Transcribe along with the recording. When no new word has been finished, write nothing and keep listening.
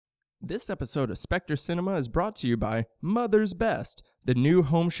This episode of Spectre Cinema is brought to you by Mother's Best, the new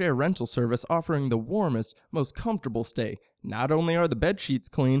home share rental service offering the warmest, most comfortable stay. Not only are the bed sheets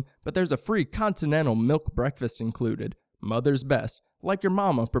clean, but there's a free continental milk breakfast included. Mother's Best, like your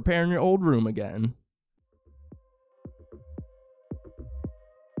mama preparing your old room again.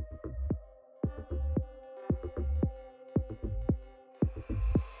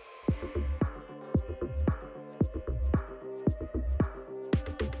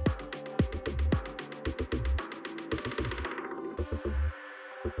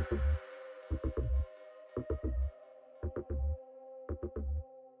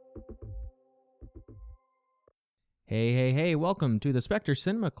 Hey, welcome to the Spectre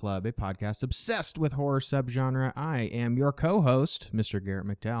Cinema Club, a podcast obsessed with horror subgenre. I am your co-host, Mr. Garrett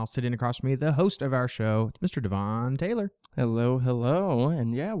McDowell. Sitting across from me, the host of our show, Mr. Devon Taylor. Hello.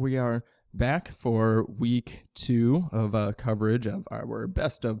 And yeah, we are back for week 2 of coverage of our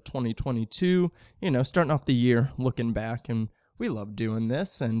best of 2022. You know, starting off the year, looking back, and we love doing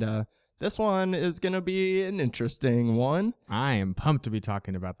this. And this one is going to be an interesting one. I am pumped to be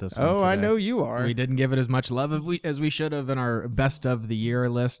talking about this one today. I know you are. We didn't give it as much love as we should have in our best of the year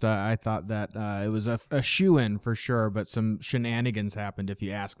list. I thought that it was a shoo-in for sure, but some shenanigans happened, if you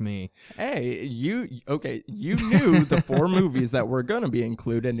ask me. Hey, you knew the 4 movies that were going to be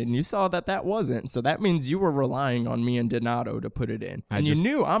included, and you saw that wasn't. So that means you were relying on me and Donato to put it in. And you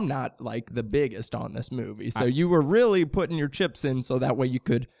knew I'm not like the biggest on this movie. So you were really putting your chips in so that way you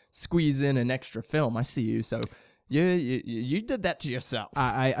could squeeze in an extra film. I see you. So you did that to yourself.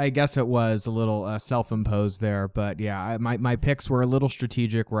 I guess it was a little self-imposed there, but yeah, my picks were a little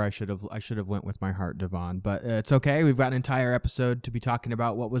strategic where I should have went with my heart, Devon. But it's okay. We've got an entire episode to be talking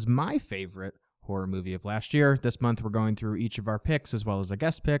about what was my favorite horror movie of last year. This month we're going through each of our picks as well as a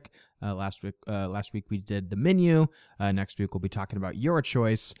guest pick. Last week we did The Menu. Next week we'll be talking about your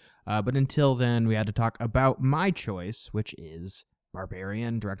choice. But until then, we had to talk about my choice, which is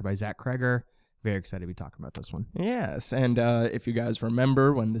Barbarian, directed by Zach Cregger. Very excited to be talking about this one. Yes, and if you guys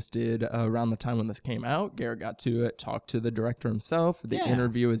remember when this did, around the time when this came out, Garrett got to talk to the director himself. The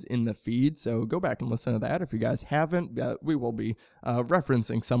interview is in the feed, so go back and listen to that. If you guys haven't, we will be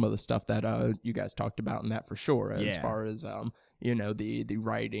referencing some of the stuff that you guys talked about in that for sure, as far as the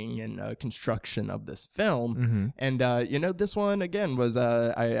writing and construction of this film. Mm-hmm. And this one again was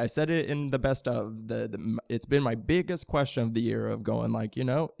I said it in the best of it's been my biggest question of the year of going like,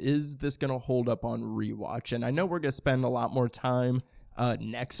 is this gonna hold up on rewatch? And I know we're gonna spend a lot more time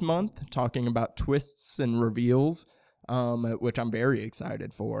next month talking about twists and reveals, which I'm very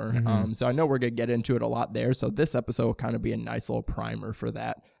excited for. Mm-hmm. So I know we're gonna get into it a lot there. So this episode will kind of be a nice little primer for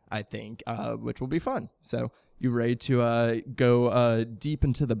that, I think, which will be fun. So you ready to go deep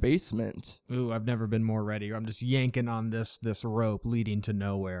into the basement? Ooh, I've never been more ready. I'm just yanking on this rope leading to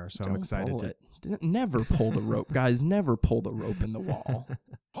nowhere, so I'm excited to... Never pull the rope, guys. Never pull the rope in the wall.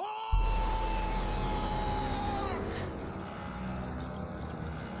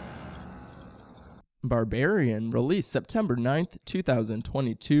 Barbarian, released September 9th,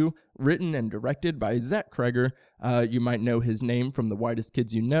 2022, written and directed by Zach Cregger. You might know his name from The Whitest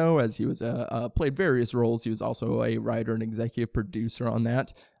Kids You Know, as he was played various roles. He was also a writer and executive producer on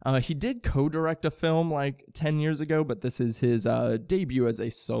that. He did co-direct a film like 10 years ago, but this is his debut as a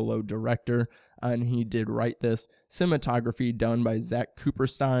solo director, and he did write this. Cinematography done by Zach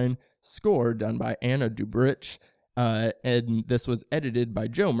Cooperstein, score done by Anna Dubrich, and this was edited by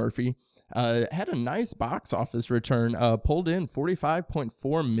Joe Murphy. Had a nice box office return, pulled in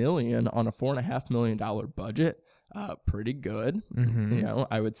 $45.4 million on a $4.5 million budget. Pretty good. Mm-hmm.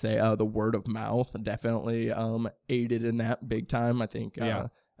 I would say the word of mouth definitely aided in that big time. I think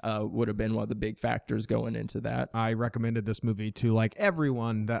would have been one of the big factors going into that. I recommended this movie to like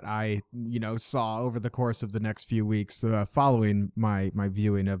everyone that I saw over the course of the next few weeks following my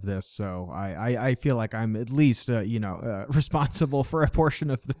viewing of this. So I feel like I'm at least responsible for a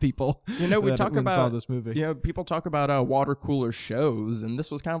portion of the people. We talk about saw this movie. People talk about water cooler shows, and this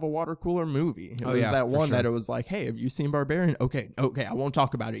was kind of a water cooler movie. It was that one that it was like, hey, have you seen Barbarian? Okay, I won't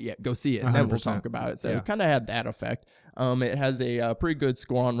talk about it yet. Go see it, and then we'll talk about it. So it kind of had that effect. It has a pretty good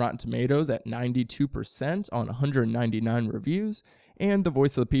score on Rotten Tomatoes at 92% on 199 reviews. And the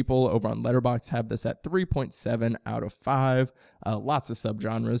Voice of the People over on Letterboxd have this at 3.7 out of 5. Lots of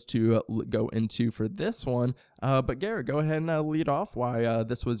subgenres to go into for this one. But Garrett, go ahead and lead off why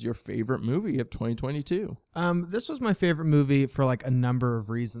this was your favorite movie of 2022. This was my favorite movie for like a number of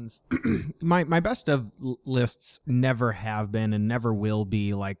reasons. My best of lists never have been and never will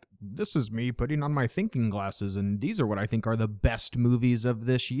be like, this is me putting on my thinking glasses and these are what I think are the best movies of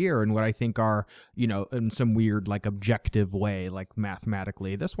this year and what I think are, in some weird like objective way, like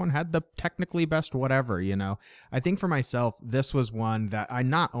mathematically. This one had the technically best whatever, I think for myself, this was one that I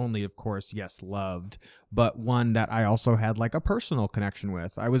not only, of course, yes, loved, but one that I also had like a personal connection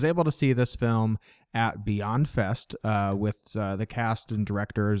with. I was able to see this film at Beyond Fest with the cast and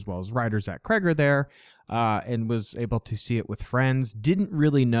director as well as writer Zach Kreger there, and was able to see it with friends. Didn't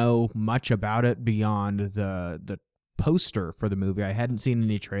really know much about it beyond the poster for the movie. I hadn't seen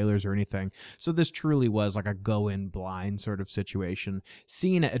any trailers or anything. So this truly was like a go in blind sort of situation.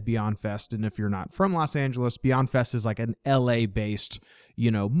 Seeing it at Beyond Fest, and if you're not from Los Angeles, Beyond Fest is like an LA based,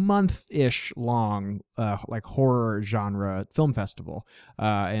 month-ish long like horror genre film festival.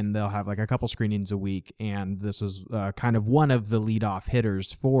 And they'll have like a couple screenings a week. And this was kind of one of the lead-off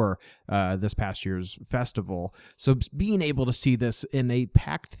hitters for this past year's festival. So being able to see this in a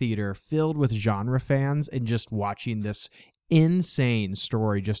packed theater filled with genre fans and just watching this insane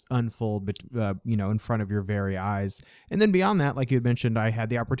story just unfold, in front of your very eyes. And then beyond that, like you had mentioned, I had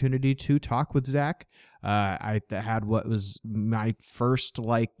the opportunity to talk with Zach. I had what was my first,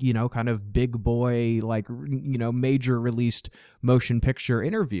 kind of big boy, major released motion picture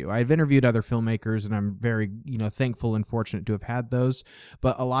interview. I've interviewed other filmmakers and I'm very, thankful and fortunate to have had those.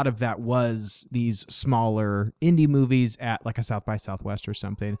 But a lot of that was these smaller indie movies at like a South by Southwest or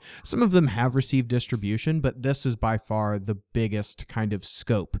something. Some of them have received distribution, but this is by far the biggest kind of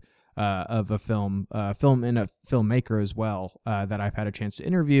scope of a film and a filmmaker as well that I've had a chance to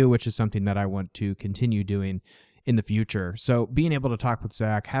interview, which is something that I want to continue doing in the future. So being able to talk with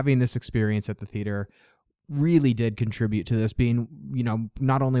Zach, having this experience at the theater really did contribute to this being,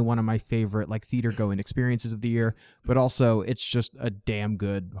 not only one of my favorite like theater going experiences of the year, but also it's just a damn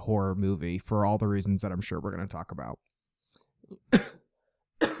good horror movie for all the reasons that I'm sure we're going to talk about.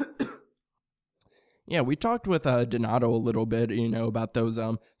 Yeah, we talked with Donato a little bit, about those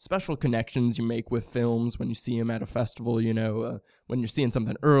special connections you make with films when you see them at a festival, when you're seeing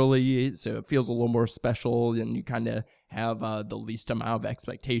something early, so it feels a little more special, and you kind of have the least amount of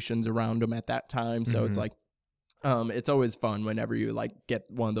expectations around them at that time. So it's like, it's always fun whenever you like get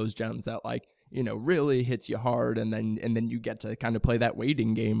one of those gems that like, really hits you hard, and then you get to kind of play that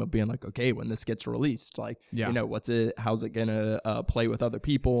waiting game of being like, okay, when this gets released, like, how's it gonna play with other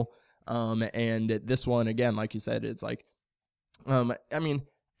people? And this one, again, like you said, it's like,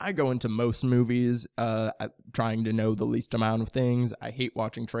 I go into most movies trying to know the least amount of things. I hate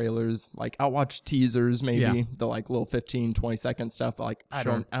watching trailers. Like, I'll watch teasers, maybe the like little 15, 20-second stuff. Like, I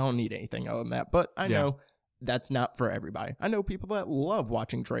don't need anything other than that. But I know that's not for everybody. I know people that love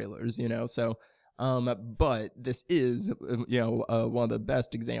watching trailers, so but this is, one of the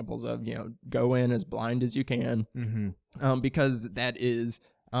best examples of, go in as blind as you can, because that is,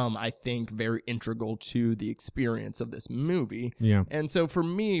 I think, very integral to the experience of this movie. Yeah. And so for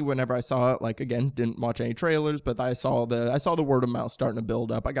me, whenever I saw it, like, again, didn't watch any trailers, but I saw the word of mouth starting to build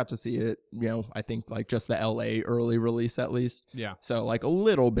up. I got to see it, I think like just the LA early release at least. Yeah. So like a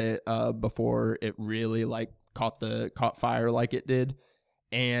little bit before it really like caught fire like it did.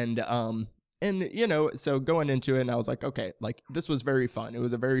 And so going into it, and I was like, okay, like this was very fun. It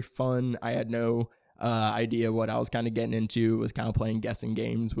was a very fun, I had no idea what I was kind of getting into, was kind of playing guessing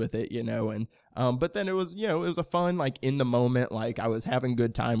games with it, and but then it was, it was a fun, like in the moment, like I was having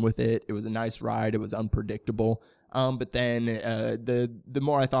good time with it. It was a nice ride. It was unpredictable. But then the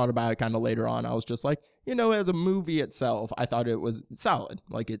more I thought about it kind of later on, I was just like, as a movie itself, I thought it was solid.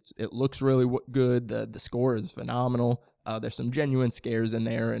 Like it looks really good. The score is phenomenal. There's some genuine scares in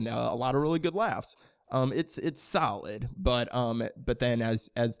there and a lot of really good laughs. It's solid, but then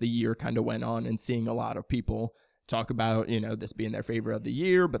as the year kind of went on and seeing a lot of people talk about, this being their favorite of the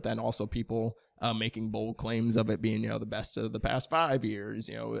year, but then also people making bold claims of it being, the best of the past 5 years,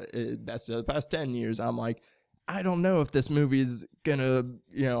 best of the past 10 years. I'm like, I don't know if this movie is gonna,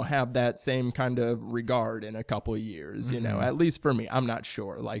 have that same kind of regard in a couple of years, at least for me. I'm not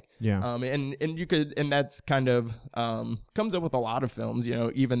sure. Like, and you could, and that's kind of comes up with a lot of films,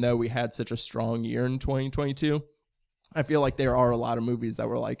 even though we had such a strong year in 2022, I feel like there are a lot of movies that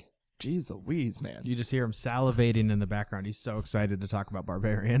were like, geez Louise, man. You just hear him salivating in the background. He's so excited to talk about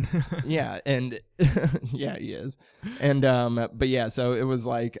Barbarian. Yeah, and yeah, he is. And but yeah, so it was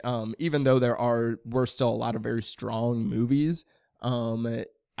like, even though were still a lot of very strong movies,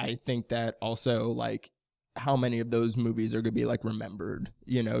 I think that also like how many of those movies are going to be like remembered,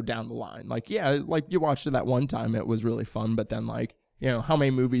 down the line. Like, yeah, like you watched it that one time, it was really fun, but then like, how many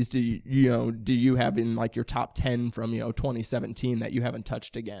movies do you have in like your top 10 from 2017 that you haven't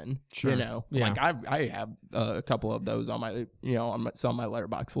touched again? Sure. Like I have a couple of those on my on my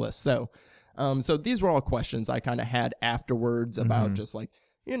Letterboxd list. So these were all questions I kind of had afterwards about just like,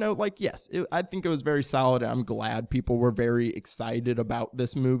 like, yes, I think it was very solid. I'm glad people were very excited about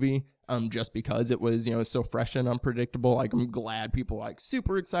this movie, just because it was so fresh and unpredictable. Like, I'm glad people like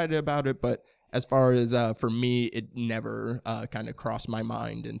super excited about it, but as far as for me, it never kind of crossed my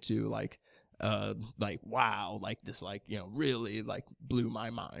mind into like wow, like this, like really like blew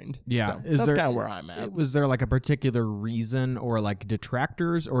my mind. Yeah, so that's kind of where I'm at. Was there like a particular reason or like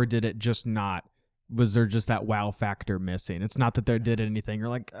detractors, or did it just not? Was there just that wow factor missing? It's not that they did anything. You're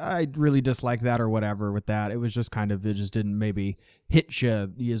like, I really dislike that or whatever with that. It was just kind of, it just didn't maybe hit you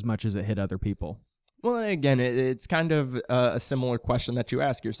as much as it hit other people. Well, again, it's kind of a similar question that you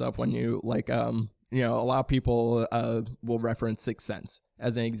ask yourself when you like, a lot of people will reference Sixth Sense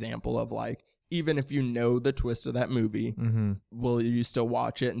as an example of like, even if you know the twist of that movie, will you still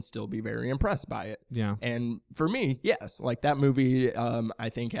watch it and still be very impressed by it? Yeah. And for me, yes, like that movie, I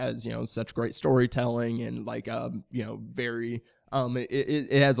think has, such great storytelling and like, very,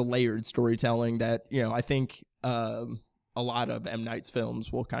 it has a layered storytelling that, I think a lot of M. Night's films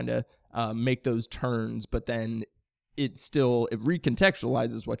will kind of make those turns, but then it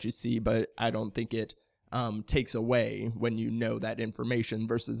recontextualizes what you see, but I don't think it takes away when you know that information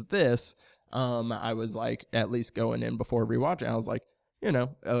versus this. I was like, at least going in before rewatching, I was like,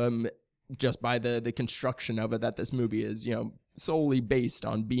 just by the construction of it, that this movie is, solely based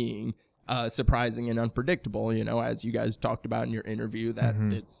on being surprising and unpredictable, as you guys talked about in your interview, that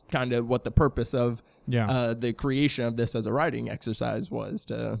it's kind of what the purpose of the creation of this as a writing exercise was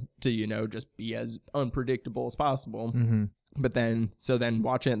to just be as unpredictable as possible. But then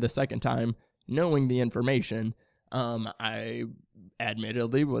watching it the second time, knowing the information, I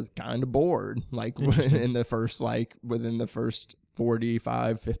admittedly was kind of bored, like within the first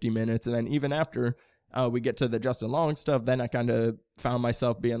 45, 50 minutes. And then even after we get to the Justin Long stuff, then I kind of found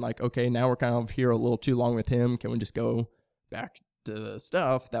myself being like, okay, now we're kind of here a little too long with him. Can we just go back to the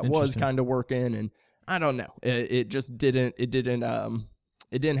stuff that was kind of working? And I don't know. It didn't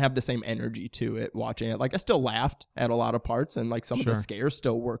have the same energy to it watching it. Like, I still laughed at a lot of parts, and like some of the scares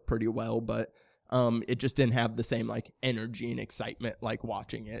still worked pretty well, but it just didn't have the same like energy and excitement like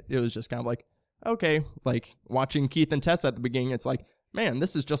watching it. It was just kind of like, okay, like watching Keith and Tess at the beginning, it's like, man,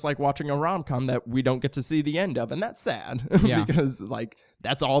 this is just like watching a rom-com that we don't get to see the end of, and that's sad. Because like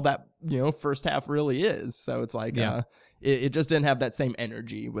that's all that first half really is. So it's like it just didn't have that same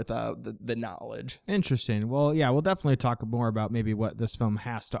energy with the knowledge. Interesting. Well, yeah, we'll definitely talk more about maybe what this film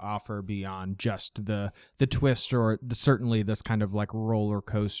has to offer beyond just the twist, or certainly this kind of like roller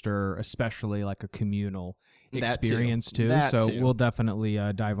coaster, especially like a communal experience too. We'll definitely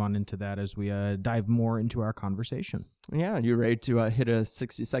dive on into that as we dive more into our conversation. Yeah, you ready to hit a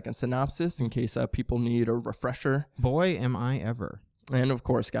 60-second synopsis in case people need a refresher? Boy, am I ever. And of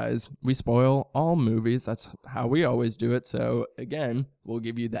course, guys, we spoil all movies. That's how we always do it. So again, we'll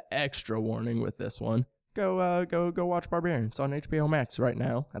give you the extra warning with this one. Go watch Barbarian. It's on HBO Max right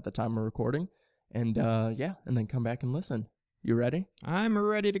now at the time of recording. And and then come back and listen. You ready? I'm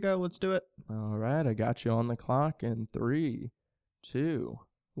ready to go. Let's do it. All right, I got you on the clock in 3, 2,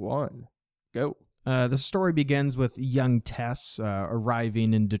 1, go. The story begins with young Tess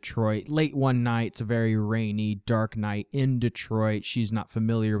arriving in Detroit late one night. It's a very rainy, dark night in Detroit. She's not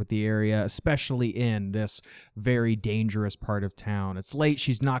familiar with the area, especially in this very dangerous part of town. It's late.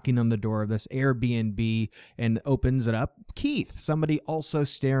 She's knocking on the door of this Airbnb and opens it up. Keith, somebody also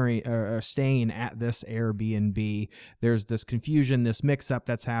staying at this Airbnb. There's this confusion, this mix-up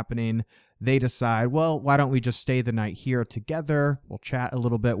that's happening. They decide, well, why don't we just stay the night here together? We'll chat a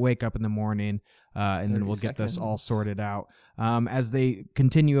little bit, wake up in the morning, and then we'll get this all sorted out. As they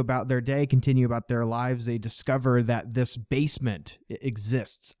continue about their day, continue about their lives, they discover that this basement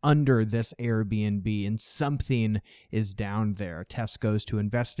exists under this Airbnb, and something is down there. Tess goes to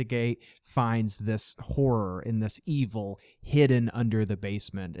investigate, finds this horror and this evil hidden under the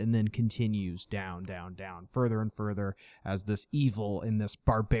basement, and then continues down, further and further as this evil and this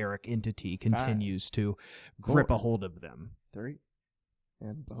barbaric entity continues to grip a hold of them. 3.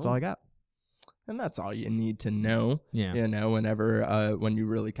 And that's all I got. And that's all you need to know. Yeah. Whenever when you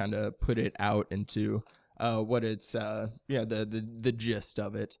really kind of put it out into what it's the gist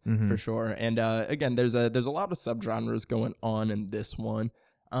of it for sure. And again, there's a lot of subgenres going on in this one.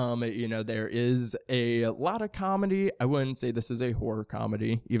 There is a lot of comedy. I wouldn't say this is a horror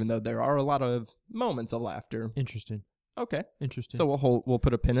comedy, even though there are a lot of moments of laughter. Interesting. Okay. Interesting. So we'll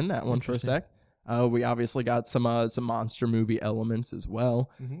put a pin in that one for a sec. We obviously got some monster movie elements as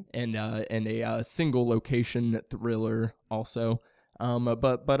well, and a single location thriller also.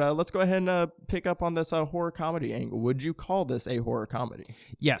 But let's go ahead and pick up on this horror comedy angle. Would you call this a horror comedy?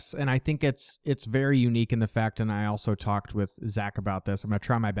 Yes, and I think it's very unique in the fact, and I also talked with Zach about this. I'm going to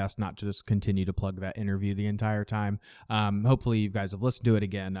try my best not to just continue to plug that interview the entire time. Hopefully you guys have listened to it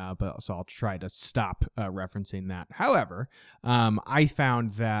again, so I'll try to stop referencing that. However, I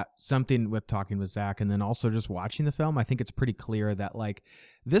found that something with talking with Zach and then also just watching the film, I think it's pretty clear that like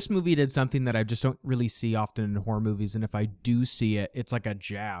this movie did something that I just don't really see often in horror movies, and if I do see it, it's like a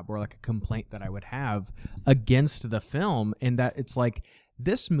jab or like a complaint that I would have against the film, and that it's like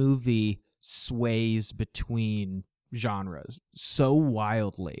this movie sways between genres so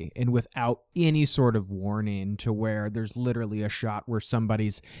wildly and without any sort of warning, to where there's literally a shot where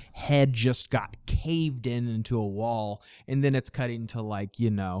somebody's head just got caved in into a wall, and then it's cutting to like,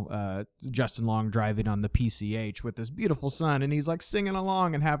 Justin Long driving on the PCH with this beautiful sun, and he's like singing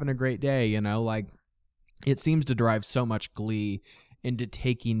along and having a great day, like it seems to derive so much glee into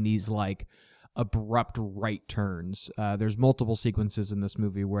taking these like abrupt right turns. There's multiple sequences in this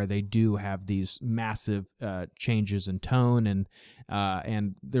movie where they do have these massive changes in tone,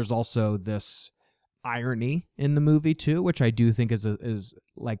 and there's also this irony in the movie too, which I do think is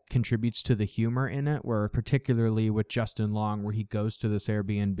like contributes to the humor in it, where particularly with Justin Long, where he goes to this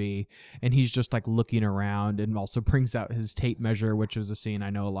Airbnb and he's just like looking around and also brings out his tape measure, which was a scene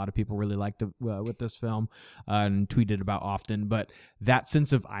I know a lot of people really liked with this film and tweeted about often. But that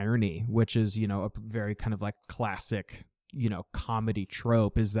sense of irony, which is, a very kind of like classic, comedy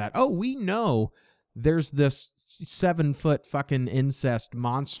trope, is that, oh, we know there's this 7-foot fucking incest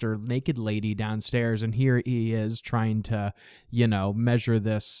monster naked lady downstairs, and here he is trying to measure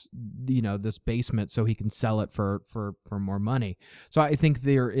this this basement so he can sell it for more money. So I think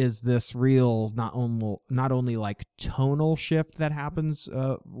there is this real not only like tonal shift that happens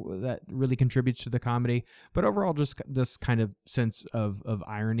that really contributes to the comedy, but overall just this kind of sense of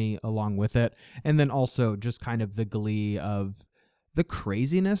irony along with it, and then also just kind of the glee of the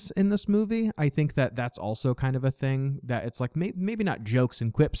craziness in this movie. I think that that's also kind of a thing, that it's like maybe not jokes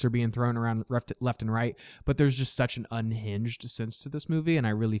and quips are being thrown around left and right, but there's just such an unhinged sense to this movie. And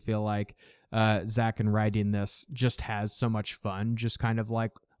I really feel like Zach in writing this just has so much fun, just kind of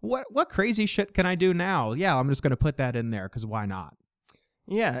like, what crazy shit can I do now? Yeah, I'm just going to put that in there because why not?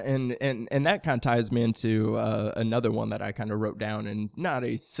 Yeah, and that kind of ties me into another one that I kind of wrote down, and not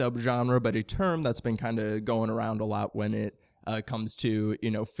a subgenre, but a term that's been kind of going around a lot when it comes to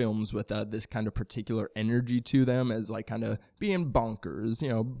films with this kind of particular energy to them, as like kind of being bonkers,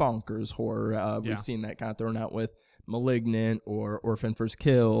 bonkers horror. We've seen that kind of thrown out with Malignant or Orphan First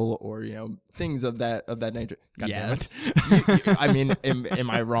Kill, or things of that nature. God yes, I mean, am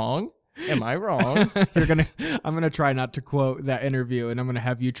I wrong? Am I wrong? I'm gonna try not to quote that interview, and I'm gonna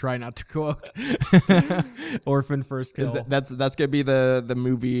have you try not to quote Orphan First Kill. That's gonna be the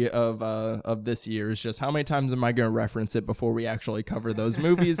movie of this year. Is just how many times am I gonna reference it before we actually cover those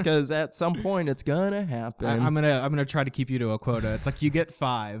movies? Because at some point it's gonna happen. I'm gonna try to keep you to a quota. It's like you get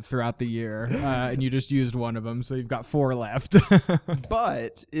 5 throughout the year, and you just used one of them, so you've got 4 left.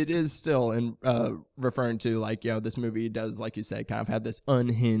 But it is still in referring to like this movie does, like you said, kind of have this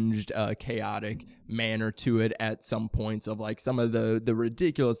unhinged, chaotic manner to it at some points, of like some of the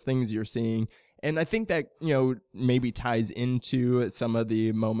ridiculous things you're seeing. And I think that, maybe ties into some of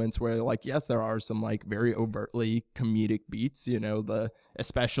the moments where, like, yes, there are some like very overtly comedic beats,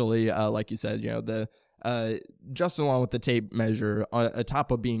 especially like you said, the Justin Long with the tape measure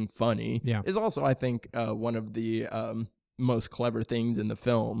atop of being funny is also, I think, one of the most clever things in the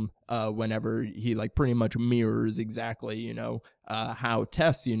film, whenever he like pretty much mirrors exactly how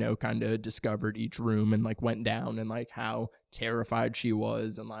Tess kind of discovered each room and like went down, and like how terrified she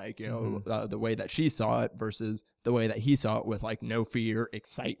was, and like the way that she saw it versus the way that he saw it, with like no fear,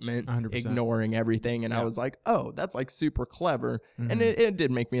 excitement, 100%. ignoring everything. And I was like, oh, that's like super clever. And it did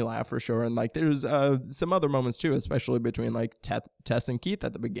make me laugh for sure. And like there's some other moments too, especially between like Tess and Keith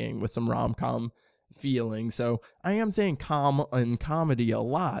at the beginning, with some rom-com feeling. So I am saying comedy a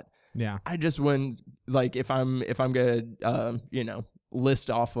lot. Yeah, I just wouldn't, like, if I'm gonna list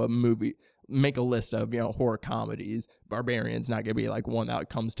off a movie, make a list of, horror comedies, Barbarian's not gonna be like one that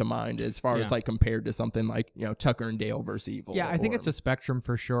comes to mind as far as like compared to something like, Tucker and Dale versus Evil. Yeah, I think it's a spectrum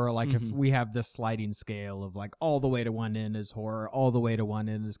for sure. Like if Mhm. we have this sliding scale of like all the way to one end is horror, all the way to one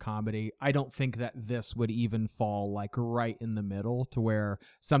end is comedy, I don't think that this would even fall like right in the middle to where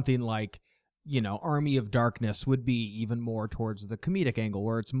something like, Army of Darkness would be even more towards the comedic angle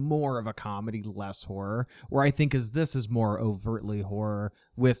where it's more of a comedy, less horror, where I think this is more overtly horror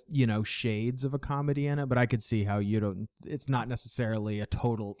with, shades of a comedy in it. But I could see how it's not necessarily a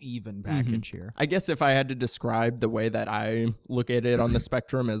total even package here. I guess if I had to describe the way that I look at it on the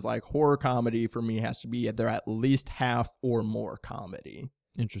spectrum is like horror comedy for me has to be either at least half or more comedy.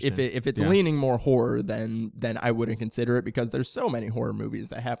 Interesting. If it's leaning more horror, then I wouldn't consider it because there's so many horror movies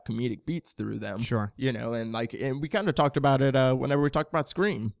that have comedic beats through them. Sure. And we kind of talked about it whenever we talked about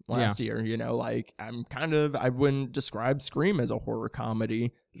Scream last year. I wouldn't describe Scream as a horror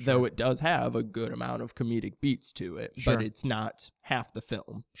comedy, though it does have a good amount of comedic beats to it, but it's not half the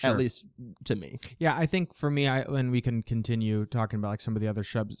film, at least to me. Yeah, I think for me, and we can continue talking about like some of the other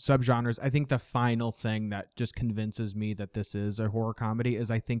subgenres. I think the final thing that just convinces me that this is a horror comedy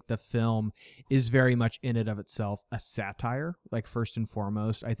is I think the film is very much in and of itself a satire. Like first and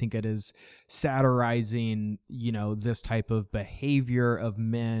foremost, I think it is satirizing, this type of behavior of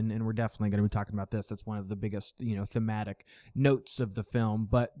men, and we're definitely going to be talking about this. That's one of the biggest, thematic notes of the film.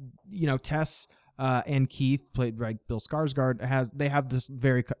 But Tess and Keith, played by Bill Skarsgård, they have this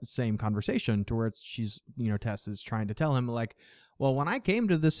very same conversation to where Tess is trying to tell him like, well, when I came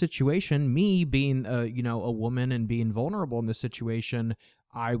to this situation, me being a woman and being vulnerable in this situation,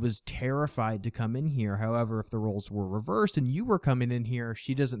 I was terrified to come in here. However, if the roles were reversed and you were coming in here,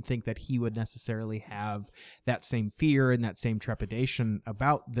 she doesn't think that he would necessarily have that same fear and that same trepidation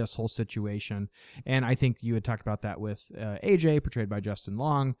about this whole situation. And I think you had talked about that with AJ, portrayed by Justin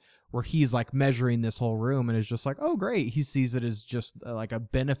Long, where he's like measuring this whole room and is just like, oh, great. He sees it as just like a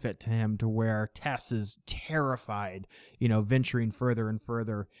benefit to him, to where Tess is terrified, venturing further and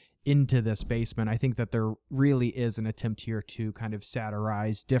further into this basement. I think that there really is an attempt here to kind of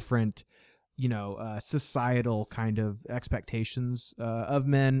satirize different, societal kind of expectations of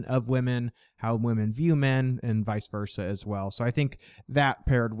men, of women, how women view men, and vice versa as well. So I think that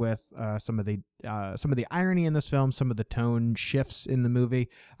paired with some of the irony in this film, some of the tone shifts in the movie,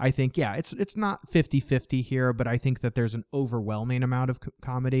 I think, it's not 50-50 here, but I think that there's an overwhelming amount of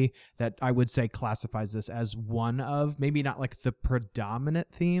comedy that I would say classifies this as one of, maybe not like the predominant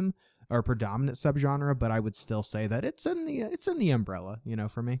theme or predominant subgenre, but I would still say that it's in the umbrella,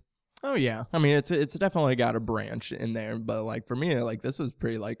 for me. Oh yeah, I mean it's definitely got a branch in there, but like for me, like this is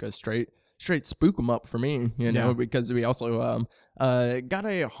pretty like a straight spook 'em up for me, because we also got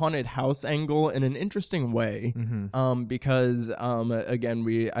a haunted house angle in an interesting way, because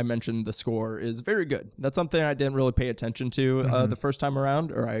again I mentioned the score is very good. That's something I didn't really pay attention to the first time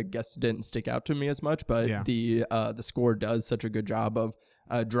around, or I guess didn't stick out to me as much, but the score does such a good job of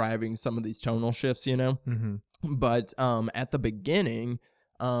driving some of these tonal shifts, But at the beginning,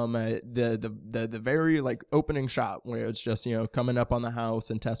 the very like opening shot where it's just coming up on the house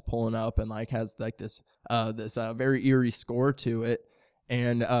and Tess pulling up and like has like this very eerie score to it.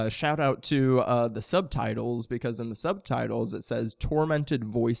 And shout out to the subtitles, because in the subtitles it says tormented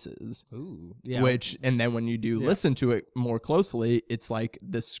voices. Ooh, yeah. Which, and then when you do listen to it more closely, it's like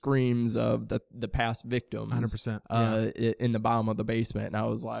the screams of the past victims 100%, in the bottom of the basement. And I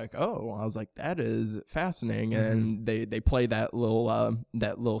was like, that is fascinating. And they play that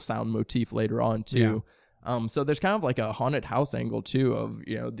little sound motif later on too. So there's kind of like a haunted house angle too of,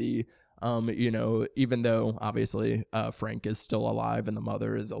 even though obviously Frank is still alive and the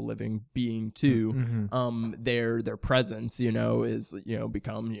mother is a living being too, their presence, is,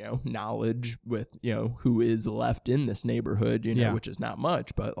 become, knowledge with, who is left in this neighborhood, which is not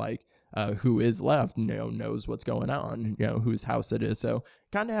much, but like, who is left, knows what's going on, whose house it is. So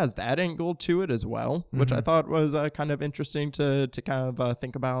kind of has that angle to it as well, which I thought was kind of interesting to kind of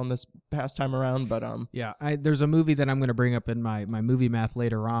think about on this past time around. But there's a movie that I'm going to bring up in my movie math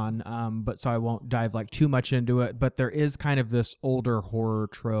later on, but so I won't dive like too much into it. But there is kind of this older horror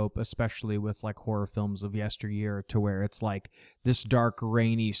trope, especially with like horror films of yesteryear, to where it's like this dark,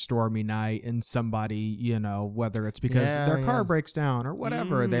 rainy, stormy night, and somebody, whether it's because their car breaks down or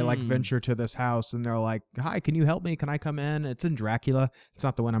whatever, they like venture to this house and they're like, "Hi, can you help me? Can I come in?" It's in Dracula. It's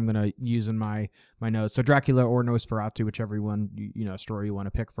not the one I'm going to use in my notes. So Dracula or Nosferatu, whichever one, story you want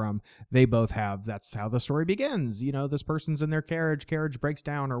to pick from, they both have, that's how the story begins. This person's in their carriage breaks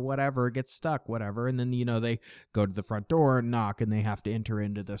down or whatever, gets stuck, whatever. And then, they go to the front door and knock and they have to enter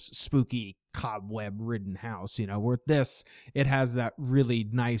into this spooky cobweb-ridden house, you know, where this, it has that really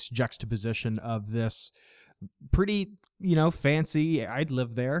nice juxtaposition of this pretty, you know, fancy, I'd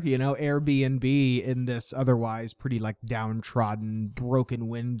live there, you know, Airbnb in this otherwise pretty like downtrodden, broken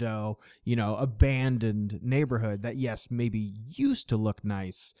window, you know, abandoned neighborhood that, yes, maybe used to look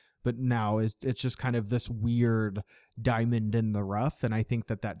nice, but now it's just kind of this weird diamond in the rough. And I think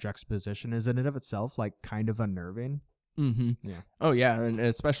that juxtaposition is in and of itself like kind of unnerving. Mm-hmm. Yeah. Oh yeah, and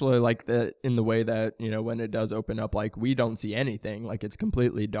especially like in the way that, you know, when it does open up, like we don't see anything, like it's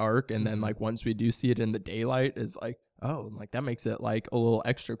completely dark, and then like once we do see it in the daylight, is like, oh, like that makes it like a little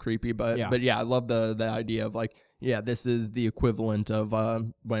extra creepy. But yeah, I love the idea of like, yeah, this is the equivalent of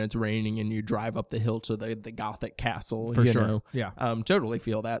when it's raining and you drive up the hill to the Gothic castle. For you sure. know? Yeah. Totally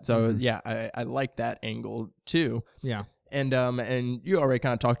feel that. So yeah, I like that angle too. Yeah. And you already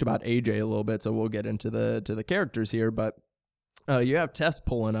kind of talked about AJ a little bit, so we'll get into the characters here. But you have Tess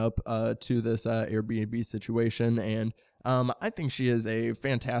pulling up to this Airbnb situation, and I think she is a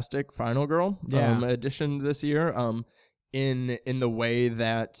fantastic final girl addition this year. In the way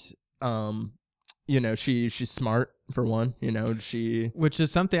that you know, she's smart, for one, you know, which is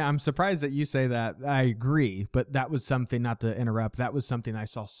something I'm surprised that you say that. I agree, but that was something, not to interrupt, that was something I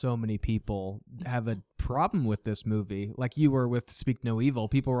saw so many people have a problem with this movie. Like you were with Speak No Evil,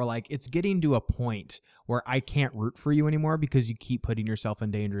 people were like, it's getting to a point where I can't root for you anymore because you keep putting yourself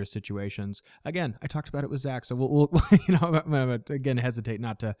in dangerous situations. Again, I talked about it with Zach, so we'll you know, I'm again hesitate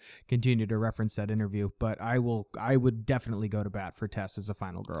not to continue to reference that interview, but I would definitely go to bat for Tess as a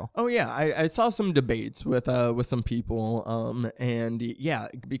final girl. Oh yeah, I saw some debates with some people, and yeah,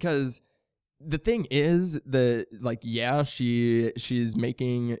 because the thing is that, like, yeah, she's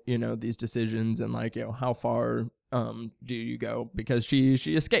making, you know, these decisions, and like, you know, how far do you go, because she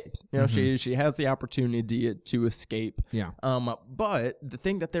escapes, you know, she has the opportunity to escape. Yeah. But the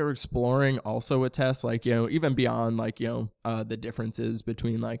thing that they're exploring also with Tess, like, you know, even beyond like, you know, the differences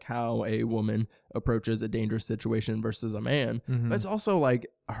between like how a woman approaches a dangerous situation versus a man, but it's also like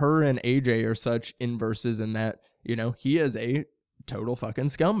her and AJ are such inverses in that, you know, he is a total fucking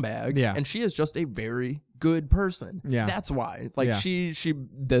scumbag, and she is just a very good person. That's why, like, she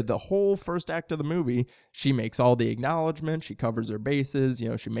the whole first act of the movie, she makes all the acknowledgement, she covers her bases, you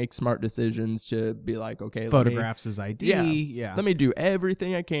know, she makes smart decisions to be like, okay, photographs his ID, let me do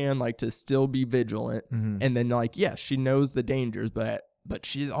everything I can, like, to still be vigilant, and then, like, yes, she knows the dangers, but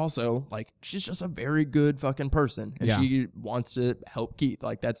she's also like, she's just a very good fucking person, and she wants to help Keith,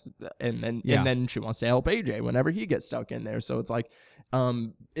 like, that's, and then she wants to help AJ whenever he gets stuck in there. So it's like,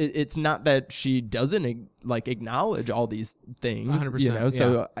 it's not that she doesn't like acknowledge all these things, 100%, you know,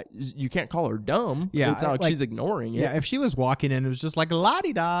 so you can't call her dumb. It's not like she's ignoring it. If she was walking in, it was just like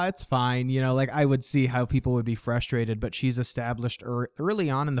la-di-da, it's fine, you know, like I would see how people would be frustrated, but she's established early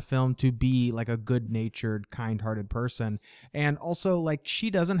on in the film to be like a good-natured, kind-hearted person. And also, like, she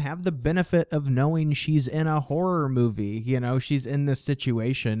doesn't have the benefit of knowing she's in a horror movie, you know, she's in this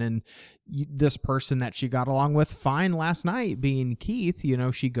situation, and this person that she got along with fine last night, being Keith, you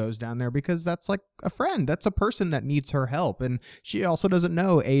know, she goes down there because that's like a friend. That's a person that needs her help. And she also doesn't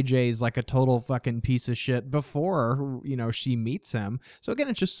know AJ's like a total fucking piece of shit before, you know, she meets him. So again,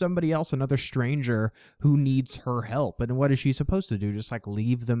 it's just somebody else, another stranger who needs her help. And what is she supposed to do? Just like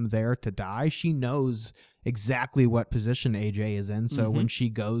leave them there to die? She knows exactly what position AJ is in. So when she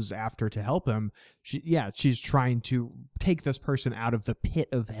goes after to help him, she's trying to take this person out of the pit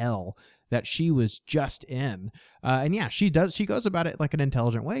of hell that she was just in. And she goes about it like an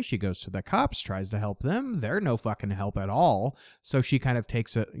intelligent way. She goes to the cops, tries to help them. They're no fucking help at all. So she kind of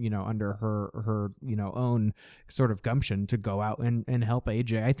takes it, you know, under her, you know, own sort of gumption to go out and help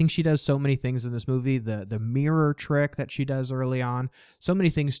AJ. I think she does so many things in this movie. The mirror trick that she does early on, so many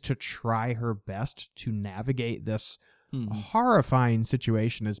things to try her best to navigate this horrifying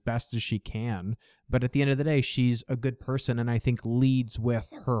situation as best as she can. But at the end of the day, she's a good person, and I think leads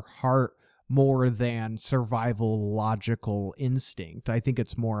with her heart more than survival logical instinct. I think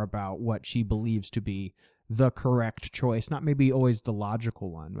it's more about what she believes to be the correct choice, not maybe always the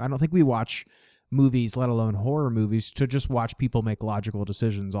logical one. I don't think we watch movies, let alone horror movies, to just watch people make logical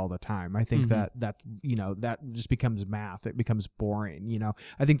decisions all the time. I think that you know, that just becomes math. It becomes boring. You know,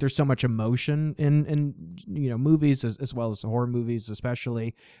 I think there's so much emotion in you know, movies as well as horror movies,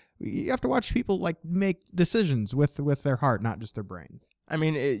 especially. You have to watch people like make decisions with their heart, not just their brain. I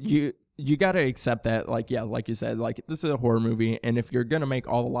mean, you got to accept that, like, yeah, like you said, like, this is a horror movie, and if you're going to make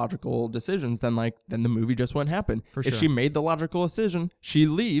all the logical decisions, then the movie just wouldn't happen. For If sure. she made the logical decision, she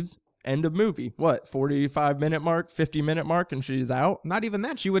leaves, end of movie. What, 45-minute mark, 50-minute mark, and she's out? Not even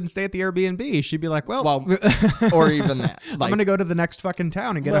that. She wouldn't stay at the Airbnb. She'd be like, well or even that. I'm going to go to the next fucking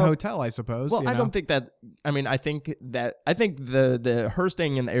town and get a hotel, I suppose. Well, I don't think that, I mean, I think the her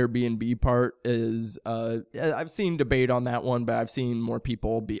staying in the Airbnb part is, I've seen debate on that one, but I've seen more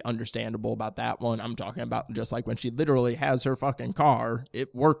people be understandable about that one. I'm talking about just like when she literally has her fucking car,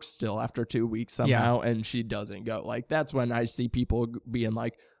 it works still after 2 weeks somehow, and she doesn't go. Like, that's when I see people being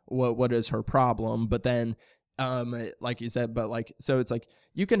like, what is her problem? But then, like you said, but like, so it's like,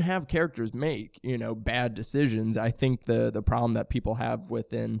 you can have characters make, bad decisions. I think the problem that people have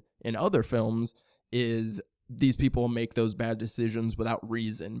in other films is these people make those bad decisions without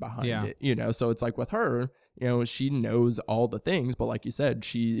reason behind it, so it's like with her, she knows all the things, but like you said,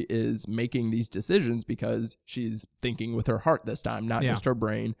 she is making these decisions because she's thinking with her heart this time, not just her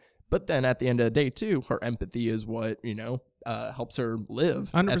brain. But then at the end of the day, too, her empathy is what, helps her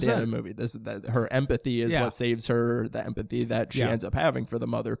live 100%. at the end of the movie. Her empathy is what saves her. The empathy that she ends up having for the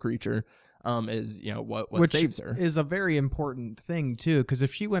mother creature is, what saves her. Is a very important thing, too, because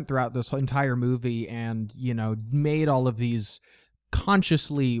if she went throughout this entire movie and, made all of these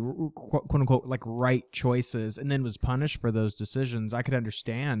consciously, quote unquote, like right choices and then was punished for those decisions, I could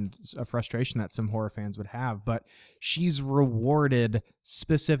understand a frustration that some horror fans would have, but she's rewarded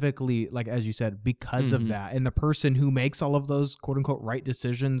specifically, like as you said, because of that. And the person who makes all of those quote unquote right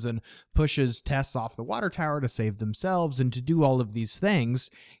decisions and pushes Tess off the water tower to save themselves and to do all of these things,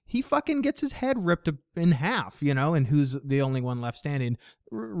 he fucking gets his head ripped in half, and who's the only one left standing?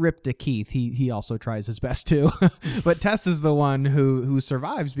 Ripped to Keith. He also tries his best too. But Tess is the one who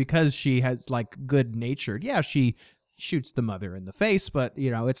survives because she has like good natured. Yeah, she shoots the mother in the face, but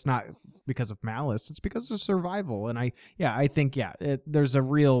it's not because of malice, it's because of survival. And I think there's a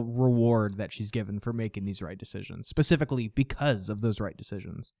real reward that she's given for making these right decisions, specifically because of those right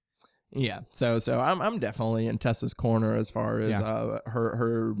decisions. Yeah, so I'm definitely in Tessa's corner as far as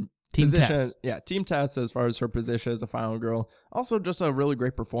her Team position. Tess. Yeah, Team Tess as far as her position as a final girl. Also, just a really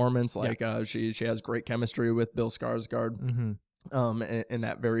great performance. Like she has great chemistry with Bill Skarsgård. In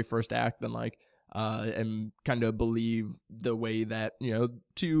that very first act, and kind of believe the way that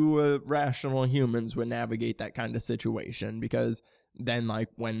two rational humans would navigate that kind of situation, because then like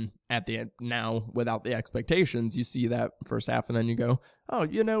when at the end now without the expectations you see that first half and then you go, oh,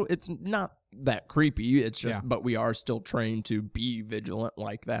 it's not that creepy, it's just but we are still trained to be vigilant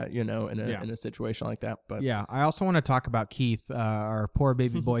like that, in a situation like that. But I also want to talk about Keith, our poor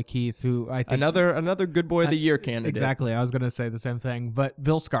baby boy Keith, who I think another good boy of the year candidate. Exactly, I was gonna say the same thing. But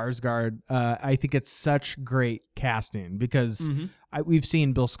Bill Skarsgård, I think it's such great casting because we've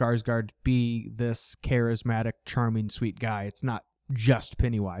seen Bill Skarsgård be this charismatic, charming, sweet guy. It's not just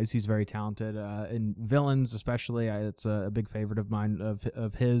Pennywise. He's very talented in villains, especially. It's a big favorite of mine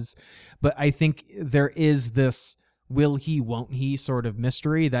of his. But I think there is this will he, won't he sort of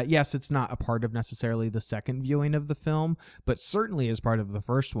mystery that, yes, it's not a part of necessarily the second viewing of the film, but certainly is part of the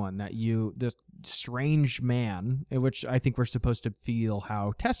first one, that this strange man, in which I think we're supposed to feel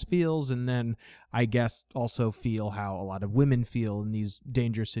how Tess feels, and then I guess also feel how a lot of women feel in these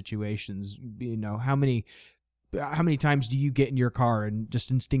dangerous situations. How many times do you get in your car and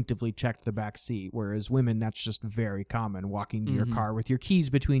just instinctively check the back seat? Whereas women, that's just very common, walking to your car with your keys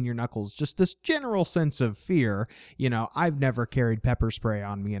between your knuckles. Just this general sense of fear. I've never carried pepper spray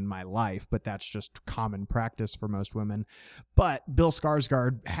on me in my life, but that's just common practice for most women. But Bill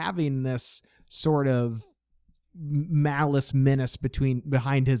Skarsgård having this sort of malice menace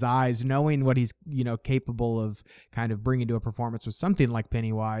behind his eyes, knowing what he's capable of kind of bringing to a performance with something like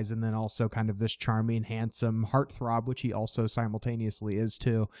Pennywise, and then also kind of this charming, handsome heartthrob, which he also simultaneously is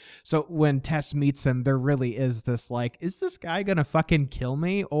too. So when Tess meets him, there really is this like, is this guy gonna fucking kill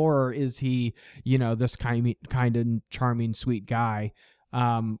me, or is he this kind of charming, sweet guy?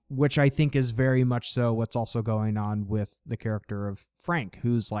 Which I think is very much so what's also going on with the character of Frank,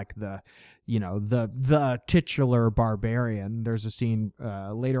 who's like the titular barbarian. There's a scene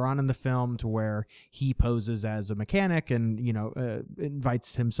later on in the film to where he poses as a mechanic and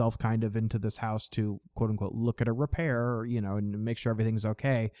invites himself kind of into this house to quote unquote look at a repair, and make sure everything's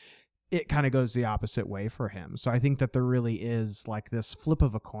okay. It kind of goes the opposite way for him. So I think that there really is like this flip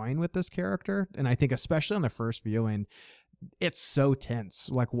of a coin with this character, and I think especially on the first viewing, it's so tense,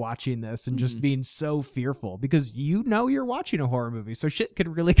 like watching this and just being so fearful because you're watching a horror movie, so shit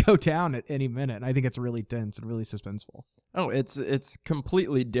could really go down at any minute. And I think it's really tense and really suspenseful. Oh, it's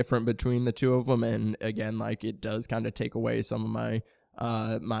completely different between the two of them, and again, like it does kind of take away some of my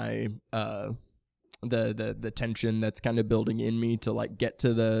the tension that's kind of building in me to like get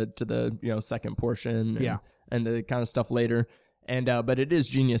to the second portion, and the kind of stuff later. And but it is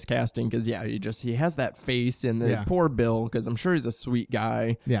genius casting because he has that face and the poor Bill, because I'm sure he's a sweet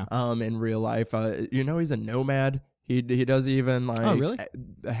guy. Yeah. In real life, he's a nomad. He does even really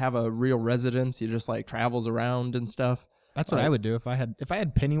have a real residence. He just like travels around and stuff. That's what I would do if I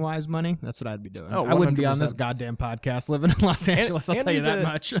had Pennywise money. That's what I'd be doing. Oh, I wouldn't be on this goddamn podcast living in Los Angeles. I'll tell you that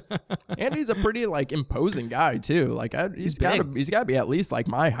much. And he's a pretty like imposing guy too. Like he's got to be at least like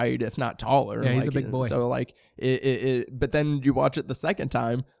my height, if not taller. Yeah, he's like, a big boy. So like but then you watch it the second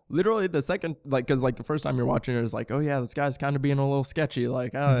time. Literally the second, like, because like the first time you're watching it, it's like, oh yeah, this guy's kind of being a little sketchy,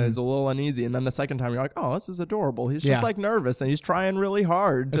 like, he's a little uneasy. And then the second time you're like, oh, this is adorable. He's just like nervous and he's trying really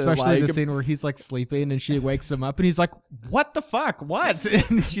hard. Especially the scene where he's like sleeping and she wakes him up and he's like, what the fuck? What?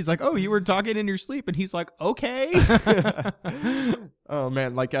 And she's like, oh, you were talking in your sleep. And he's like, okay. Oh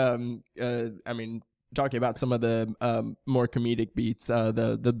man, like, I mean, talking about some of the more comedic beats,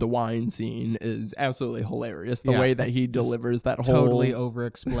 the wine scene is absolutely hilarious. The way that he delivers that whole totally over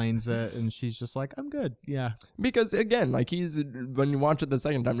explains it, and she's just like, "I'm good." Yeah, because again, like when you watch it the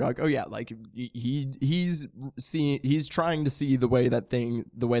second time, you're like, "Oh yeah, like he's trying to see the way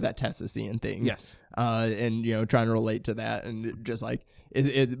that Tess is seeing things." Yes, and trying to relate to that, and just like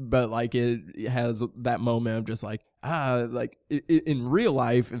but like it has that moment of just like like in real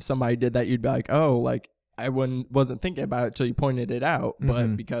life, if somebody did that, you'd be like, oh, like I wasn't thinking about it till you pointed it out,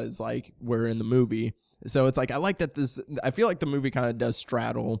 but because like we're in the movie, so it's like I like that I feel like the movie kind of does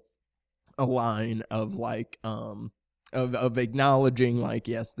straddle a line of like of acknowledging like,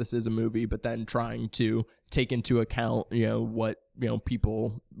 yes, this is a movie, but then trying to take into account what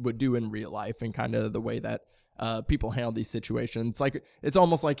people would do in real life and kind of the way that people handle these situations. Like it's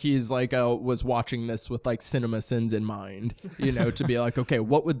almost like he's like was watching this with like CinemaSins in mind, to be like, okay,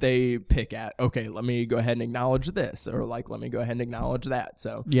 what would they pick at? Okay, let me go ahead and acknowledge this, or like let me go ahead and acknowledge that.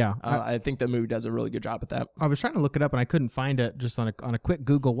 So yeah, I think the movie does a really good job at that. I was trying to look it up and I couldn't find it. Just on a quick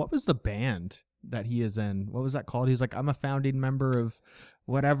Google, what was the band that he is in? What was that called? He's like, I'm a founding member of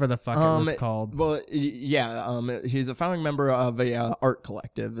whatever the fuck it was called. Well, yeah, he's a founding member of a art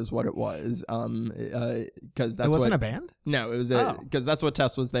collective is what it was. Because that's it wasn't a band. No, it was because that's what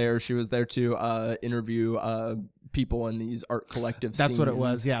Tess was there. She was there to interview people in these art collective. That's scenes. what it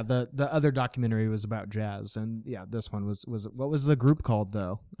was. Yeah, the other documentary was about jazz, and yeah, this one was what was the group called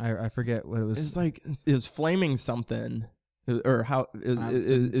though? I forget what it was. It's like it was Flaming something. Or how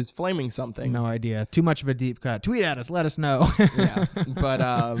is Flaming something? No idea. Too much of a deep cut. Tweet at us. Let us know. Yeah, but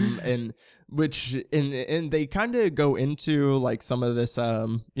and they kind of go into like some of this.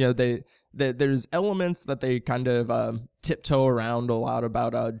 There's elements that they kind of tiptoe around a lot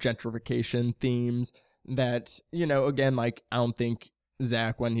about gentrification themes. That again, like I don't think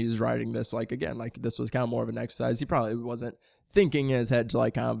Zach, when he's writing this, like again, like this was kind of more of an exercise. He probably wasn't thinking in his head to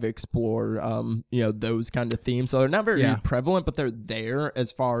like kind of explore those kind of themes. So they're not very prevalent, but they're there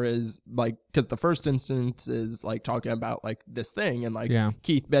as far as like, because the first instance is like talking about like this thing, and like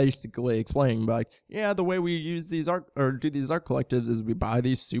Keith basically explaining like, the way we use these art or do these art collectives is we buy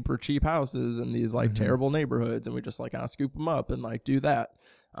these super cheap houses in these like terrible neighborhoods, and we just like kind of scoop them up and like do that.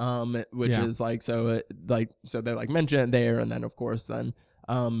 Which is like, so they like mention it there, and then of course then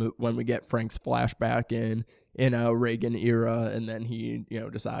when we get Frank's flashback in a Reagan era, and then he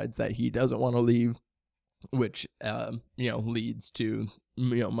decides that he doesn't want to leave, which leads to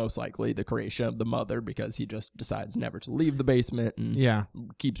most likely the creation of the mother, because he just decides never to leave the basement and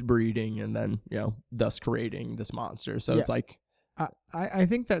keeps breeding, and then thus creating this monster. So it's like I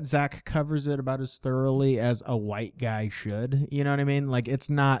think that Zach covers it about as thoroughly as a white guy should. You know what I mean? Like, it's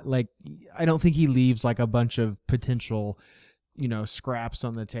not like, I don't think he leaves like a bunch of potential, scraps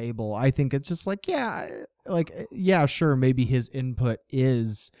on the table. I think it's just like, sure, maybe his input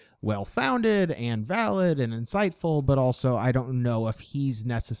is well-founded and valid and insightful, but also I don't know if he's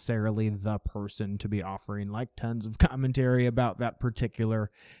necessarily the person to be offering like tons of commentary about that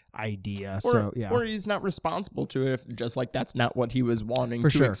particular idea. Or he's not responsible to it, if just like that's not what he was wanting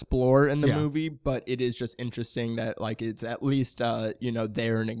to explore in the movie. But it is just interesting that like it's at least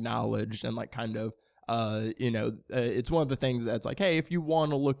there and acknowledged, and like kind of it's one of the things that's like, hey, if you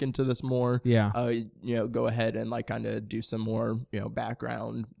want to look into this more, go ahead and like kind of do some more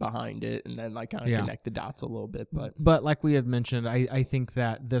background behind it, and then like kind of connect the dots a little bit. But like we have mentioned, I think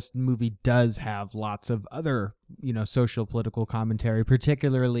that this movie does have lots of other social political commentary,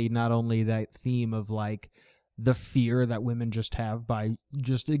 particularly not only that theme of like the fear that women just have by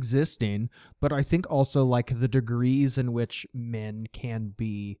just existing, but I think also like the degrees in which men can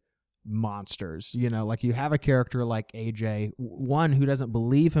be monsters. You know, like you have a character like AJ, one who doesn't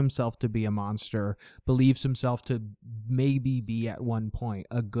believe himself to be a monster, believes himself to maybe be at one point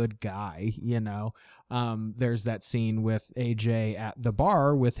a good guy, you know. There's that scene with AJ at the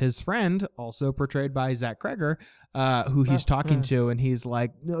bar with his friend, also portrayed by Zach Kreger, who he's talking to, and he's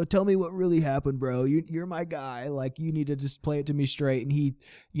like, no, tell me what really happened, bro. You're my guy. Like, you need to just play it to me straight. And he,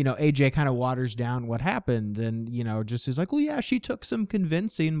 you know, AJ kind of waters down what happened, and, you know, just is like, well, yeah, she took some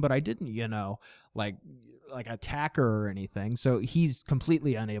convincing, but I didn't, you know, like attack her or anything. So he's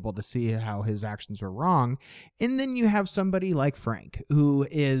completely unable to see how his actions were wrong. And then you have somebody like Frank, who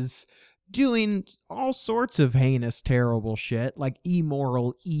is doing all sorts of heinous, terrible shit, like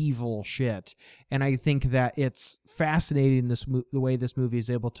immoral, evil shit. And I think that it's fascinating the way this movie is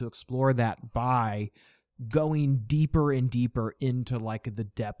able to explore that by going deeper and deeper into like the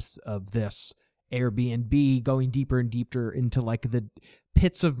depths of this Airbnb, going deeper and deeper into like the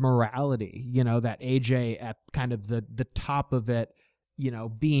pits of morality, you know, that AJ at kind of the top of it, you know,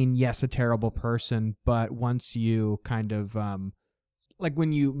 being, yes, a terrible person, but once you kind of like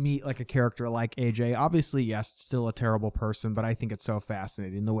when you meet like a character like AJ, obviously, yes, still a terrible person, but I think it's so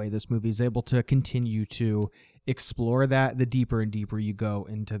fascinating the way this movie is able to continue to explore that the deeper and deeper you go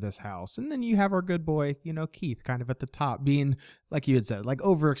into this house. And then you have our good boy, you know, Keith, kind of at the top, being, like you had said, like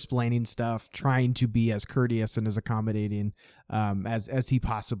over explaining stuff, trying to be as courteous and as accommodating as he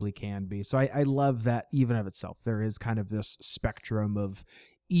possibly can be. So I love that even of itself, there is kind of this spectrum of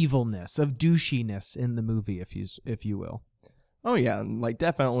evilness, of douchiness in the movie, if you will. Oh yeah, like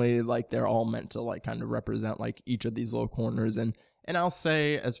definitely, like they're all meant to like kind of represent like each of these little corners, and I'll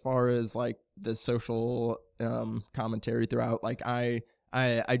say as far as like the social commentary throughout, like I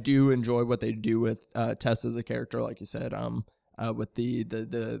do enjoy what they do with Tess as a character, like you said, with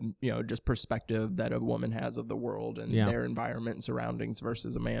the you know, just perspective that a woman has of the world and their environment and surroundings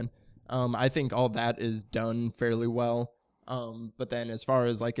versus a man. I think all that is done fairly well. But then as far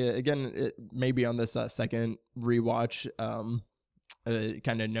as like again, maybe on this second rewatch,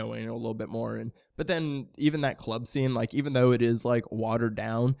 kind of knowing a little bit more, but then even that club scene, like even though it is like watered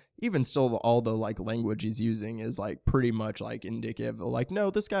down, even still all the like language he's using is like pretty much like indicative of like, no,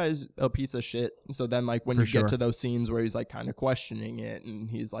 this guy's a piece of shit. So then like when you get to those scenes where he's like kind of questioning it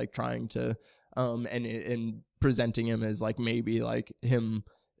and he's like trying to and presenting him as like maybe like him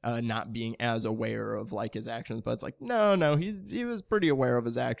not being as aware of like his actions, but it's like no, he was pretty aware of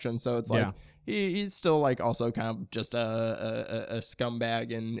his actions, so it's like he's still like also kind of just a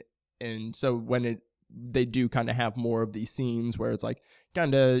scumbag, and so when they do kind of have more of these scenes where it's like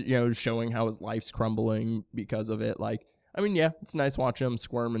kind of, you know, showing how his life's crumbling because of it, like I mean, yeah, it's nice watching him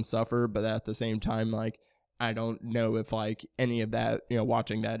squirm and suffer, but at the same time, like I don't know if like any of that, you know,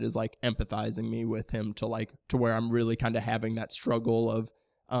 watching that is like empathizing me with him to where I'm really kind of having that struggle of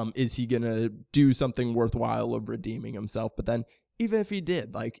is he gonna do something worthwhile of redeeming himself? But then even if he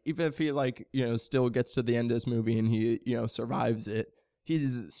did, like even if he like, you know, still gets to the end of this movie and he, you know, survives it,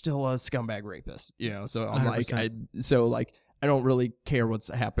 he's still a scumbag rapist, you know. So I'm 100%. like I don't really care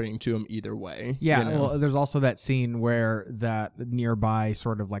what's happening to him either way. Yeah, you know? well, there's also that scene where that nearby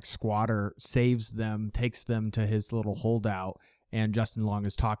sort of like squatter saves them, takes them to his little holdout. And Justin Long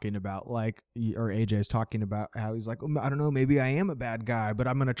is talking about like, or AJ is talking about how he's like, I don't know, maybe I am a bad guy, but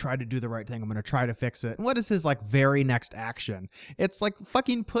I'm going to try to do the right thing. I'm going to try to fix it. And what is his like very next action? It's like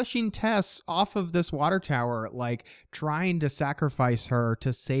fucking pushing Tess off of this water tower, like trying to sacrifice her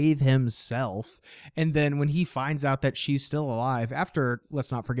to save himself. And then when he finds out that she's still alive after,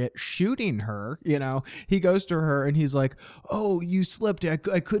 let's not forget, shooting her, you know, he goes to her and he's like, oh, you slipped. I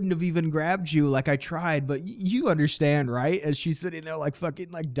couldn't have even grabbed you. Like I tried, but you understand, right? As she's sitting there like fucking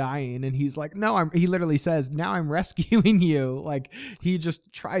like dying, and he's like, no, he literally says, now I'm rescuing you. Like he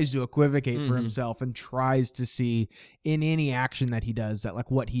just tries to equivocate for himself and tries to see in any action that he does that like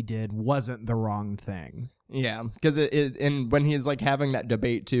what he did wasn't the wrong thing. Yeah, because it is, and when he's like having that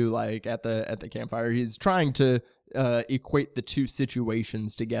debate too, like at the campfire, he's trying to equate the two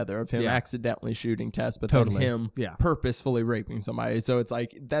situations together of him accidentally shooting Tess, but then him purposefully raping somebody. So it's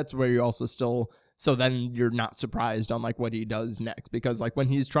like that's where you also still. So then you're not surprised on like what he does next, because like when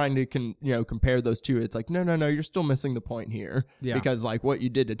he's trying to compare those two, it's like no, you're still missing the point here, because like what you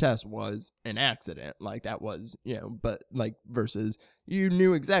did to Tess was an accident, like that was, you know, but like versus you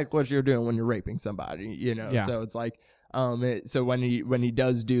knew exactly what you're doing when you're raping somebody, you know. So it's like so when he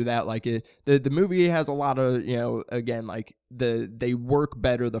does do that, like the movie has a lot of, you know, again, like they work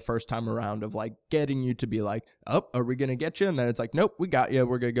better the first time around of like getting you to be like, oh, are we gonna get you? And then it's like, nope, we got you,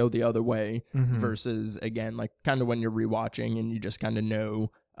 we're gonna go the other way. Versus again, like kind of when you're rewatching and you just kind of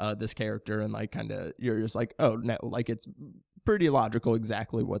know this character, and like kind of you're just like, oh no, like it's pretty logical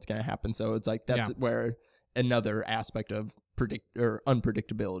exactly what's going to happen. So it's like that's where another aspect of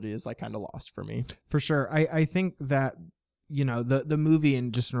unpredictability is like kind of lost for me. For sure. I think that, you know, the movie,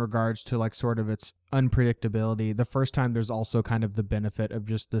 and just in regards to like sort of its unpredictability, the first time there's also kind of the benefit of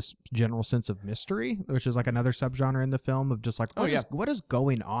just this general sense of mystery, which is like another subgenre in the film of just like, what is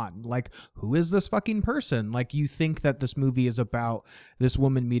going on? Like, who is this fucking person? Like, you think that this movie is about this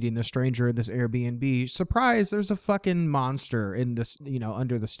woman meeting the stranger in this Airbnb. Surprise, there's a fucking monster in this, you know,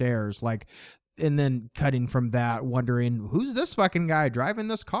 under the stairs. Like, and then cutting from that, wondering, who's this fucking guy driving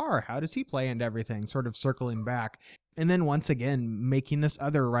this car? How does he play into everything? Sort of circling back. And then once again, making this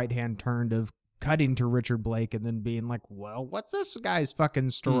other right-hand turn of cutting to Richard Blake and then being like, well, what's this guy's fucking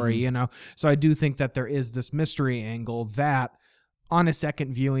story? You know? So I do think that there is this mystery angle that on a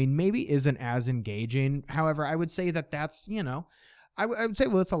second viewing maybe isn't as engaging. However, I would say that that's, you know, I would say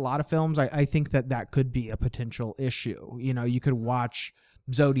with a lot of films, I think that could be a potential issue. You know, you could watch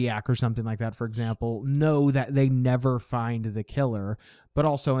Zodiac or something like that, for example, know that they never find the killer, but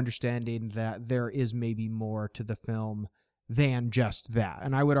also understanding that there is maybe more to the film than just that.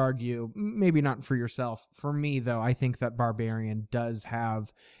 And I would argue, maybe not for yourself, for me though, I think that Barbarian does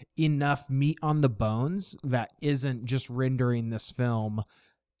have enough meat on the bones that isn't just rendering this film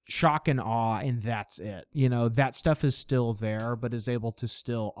shock and awe and that's it. You know, that stuff is still there, but is able to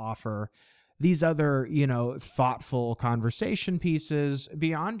still offer these other, you know, thoughtful conversation pieces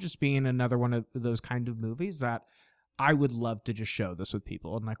beyond just being another one of those kind of movies that I would love to just show this with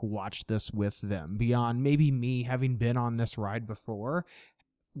people and like watch this with them, beyond maybe me having been on this ride before.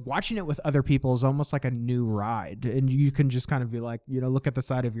 Watching it with other people is almost like a new ride, and you can just kind of be like, you know, look at the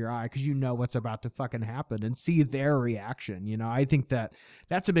side of your eye because you know what's about to fucking happen and see their reaction. You know, I think that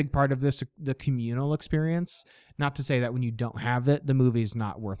that's a big part of this, the communal experience. Not to say that when you don't have it, the movie's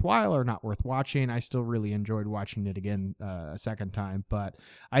not worthwhile or not worth watching. I still really enjoyed watching it again a second time, but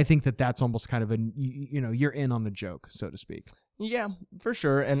I think that that's almost kind of a, you know, you're in on the joke, so to speak. Yeah, for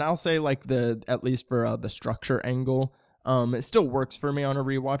sure. And I'll say like at least for the structure angle, it still works for me on a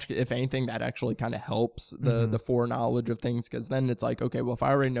rewatch. If anything, that actually kind of helps the foreknowledge of things, because then it's like, okay, well, if I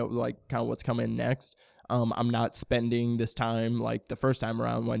already know like kind of what's coming next, I'm not spending this time like the first time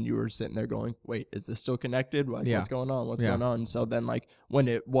around when you were sitting there going, wait, is this still connected? Like, what's going on? What's going on? So then like when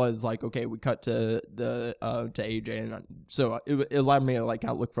it was like, okay, we cut to the to AJ, and so it allowed me to like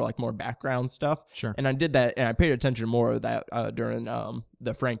kind of look for like more background stuff. Sure. And I did that, and I paid attention more of that during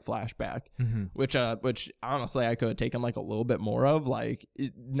the Frank flashback, which honestly I could have taken like a little bit more of, like,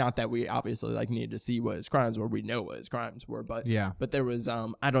 not that we obviously like needed to see what his crimes were, we know what his crimes were, but there was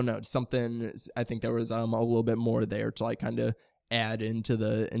I don't know, something, I think there was a little bit more there to like kind of add into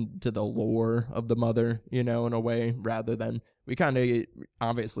the lore of the mother, you know, in a way, rather than we kind of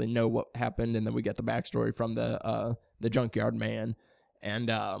obviously know what happened and then we get the backstory from the junkyard man, and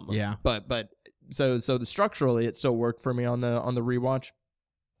but so structurally it still worked for me on the rewatch.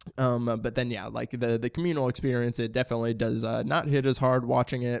 But then like the communal experience, it definitely does not hit as hard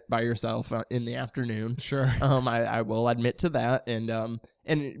watching it by yourself in the afternoon. Sure. I will admit to that, and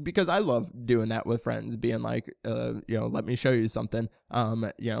because I love doing that with friends, being like, you know, let me show you something.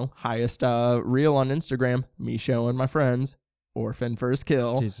 You know, highest reel on Instagram, me showing my friends Orphan First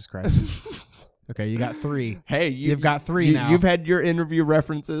Kill. Jesus Christ. Okay, you got 3. Hey, you've got 3 now. You've had your interview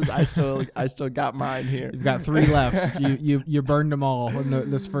references. I still got mine here. You've got 3 left. You burned them all in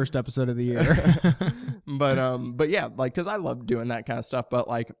this first episode of the year. but yeah, like, because I love doing that kind of stuff. But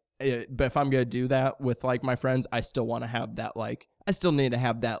like, but if I'm gonna do that with like my friends, I still want to have that, like, I still need to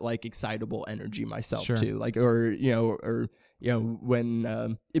have that like excitable energy myself too. Like, or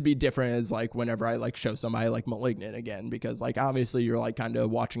when it'd be different as like whenever I like show somebody like Malignant again, because like obviously you're like kind of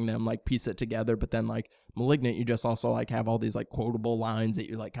watching them like piece it together, but then like Malignant, you just also like have all these like quotable lines that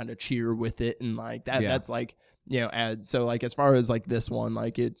you like kind of cheer with it, and like that that's like, you know, so like as far as like this one,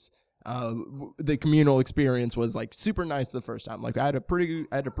 like it's the communal experience was like super nice the first time. Like I had a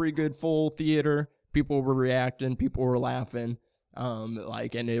pretty good full theater, people were reacting, people were laughing,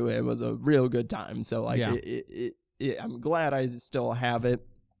 like, and it was a real good time. So like I'm glad I still have it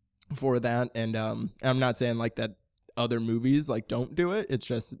for that, and I'm not saying like that other movies like don't do it. It's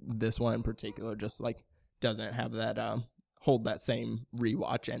just this one in particular just like doesn't have that hold that same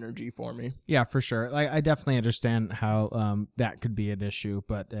rewatch energy for me. Yeah, for sure. Like, I definitely understand how that could be an issue,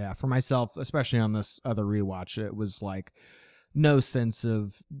 but yeah, for myself, especially on this other rewatch, it was like no sense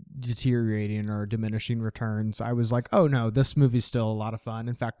of deteriorating or diminishing returns. I was like, oh no, this movie's still a lot of fun.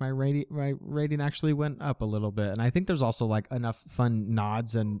 In fact, my rating actually went up a little bit. And I think there's also like enough fun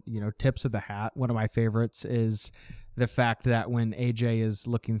nods and, you know, tips of the hat. One of my favorites is the fact that when AJ is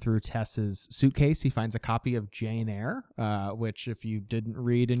looking through Tess's suitcase, he finds a copy of Jane Eyre, which if you didn't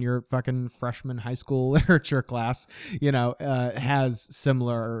read in your fucking freshman high school literature class, has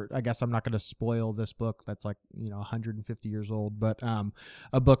similar, I guess I'm not going to spoil this book that's 150 years old, but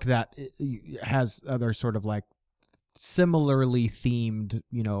a book that has other sort of similarly themed,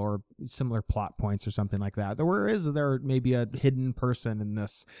 or similar plot points or something like that. There may be a hidden person in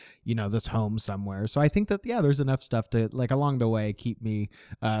this, this home somewhere. So I think that, there's enough stuff to along the way keep me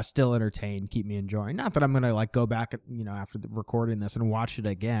still entertained, keep me enjoying. Not that I'm going to go back, after recording this and watch it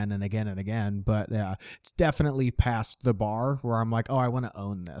again and again and again, but it's definitely past the bar where I'm like, oh, I want to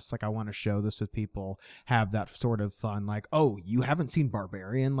own this. I want to show this with people, have that sort of fun. Oh, you haven't seen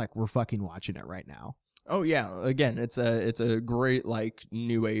Barbarian? We're fucking watching it right now. Oh yeah, again, it's a great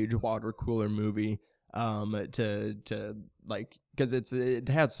new age water cooler movie because it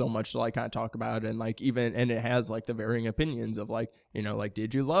has so much to kind of talk about, and and it has the varying opinions of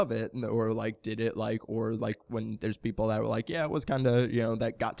did you love it, or did it or when there's people that were yeah, it was kind of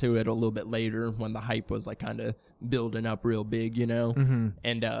that got to it a little bit later when the hype was kind of building up real big, Mm-hmm.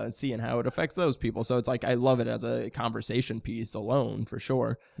 and seeing how it affects those people. So it's I love it as a conversation piece alone for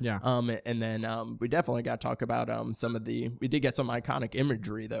sure. Yeah. And then we definitely got to talk about we did get some iconic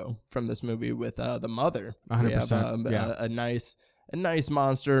imagery though from this movie with the mother. 100%. We have a nice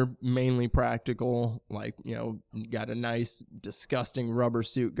monster, mainly practical, got a nice disgusting rubber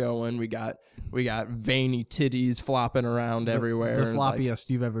suit going. We got veiny titties flopping around everywhere. The floppiest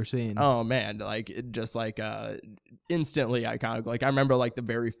you've ever seen. Oh man, instantly iconic. I remember the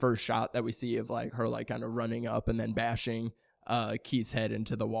very first shot that we see of her kind of running up and then bashing Keith's head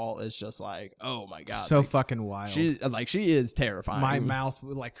into the wall is just oh my god, so fucking wild. She is terrifying. My mouth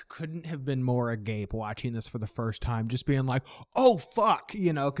couldn't have been more agape watching this for the first time, just being oh fuck,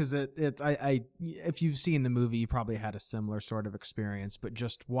 because I if you've seen the movie, you probably had a similar sort of experience, but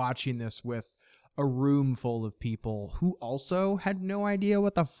just watching this with a room full of people who also had no idea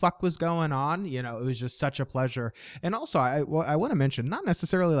what the fuck was going on. It was just such a pleasure. And also, I want to mention, not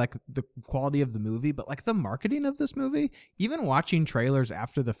necessarily the quality of the movie, but the marketing of this movie. Even watching trailers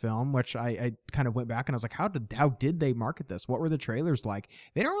after the film, which I kind of went back and I was how did they market this? What were the trailers like?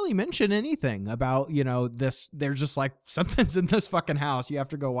 They don't really mention anything about, this. They're just something's in this fucking house. You have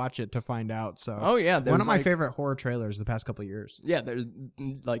to go watch it to find out. So, oh yeah, one of my favorite horror trailers the past couple of years. Yeah, there's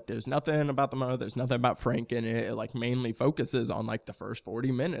nothing about the mother. There's nothing about Frank in it. It mainly focuses on the first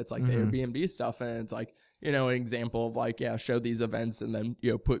 40 minutes, the Airbnb stuff, and it's an example of show these events and then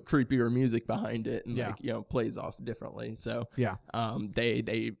put creepier music behind it and plays off differently. So yeah,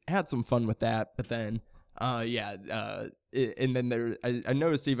 they had some fun with that, but then and then I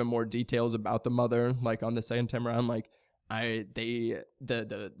noticed even more details about the mother on the second time around. The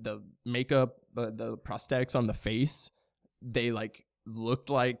makeup, the prosthetics on the face, they looked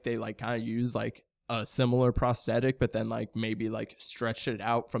like they kind of used a similar prosthetic, but then maybe stretched it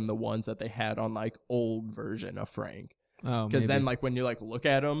out from the ones that they had on old version of Frank. Oh, because then when you look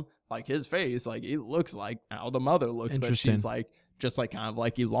at him, his face, it looks like how the mother looks, but she's just kind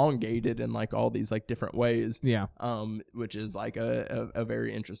of elongated in all these different ways. Yeah. Which is a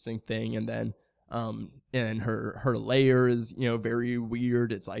very interesting thing. And then and her layer is very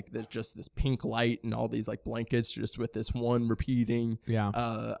weird. It's there's just this pink light and all these blankets just with this one repeating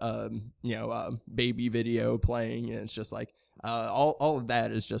baby video playing, and it's just all of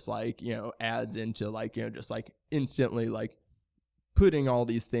that is just adds into just instantly putting all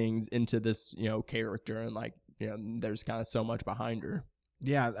these things into this character, and there's kind of so much behind her.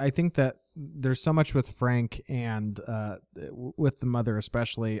 Yeah, I think that there's so much with Frank and with the mother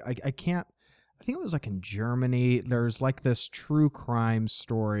especially. I think it was in Germany, there's this true crime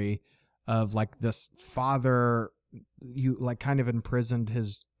story of this father kind of imprisoned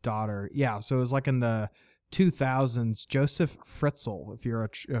his daughter. Yeah, so it was in the 2000s. Joseph Fritzl, if you're a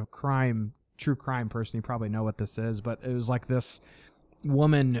true crime person, you probably know what this is, but it was this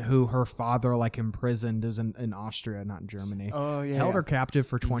woman who her father imprisoned. It was in Austria, not in Germany. Oh yeah, held her captive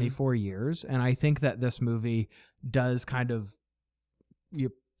for 24 years, and I think that this movie does kind of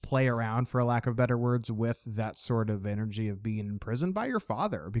play around, for a lack of better words, with that sort of energy of being imprisoned by your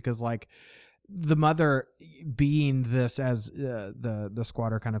father, because the mother being this, as the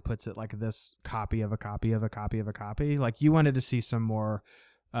squatter kind of puts it, this copy of a copy of a copy of a copy. You wanted to see some more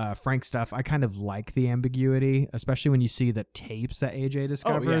Frank stuff. I kind of like the ambiguity, especially when you see the tapes that AJ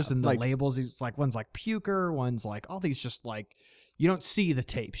discovers and the labels. He's one's puker, one's all these just you don't see the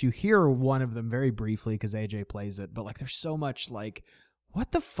tapes. You hear one of them very briefly because AJ plays it, but there's so much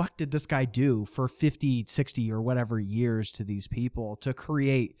what the fuck did this guy do for 50, 60 or whatever years to these people to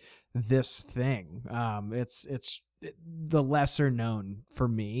create this thing? It's the lesser known for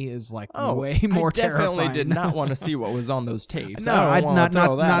me is like Oh, way more I definitely terrifying. did not want to see what was on those tapes. No, I don't want to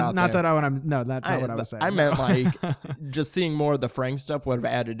throw that out not there. that I want to. No, that's not what I was saying. I No. meant like just seeing more of the Frank stuff would have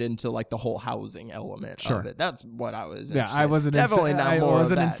added into like the whole housing element Sure. of it. That's what I was. Yeah, I wasn't definitely not more. I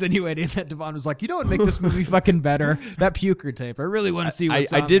wasn't of that. insinuating that Devon was like, you know what, make this movie fucking better. That puker tape. I really want to see.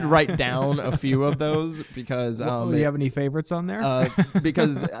 What's I on did that. write down a few of those because Do you have any favorites on there?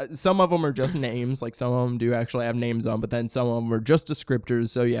 because some of them are just names, like some of them do actually have names on, but then some of them are just descriptors.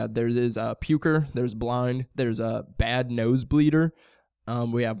 So yeah, there is puker, there's blind, there's a bad nosebleeder.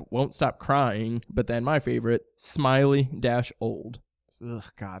 We have won't stop crying, but then my favorite, smiley-old. Ugh,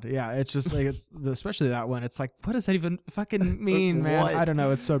 God, yeah, it's just like it's especially that one. It's like, what does that even fucking mean, man? What? I don't know.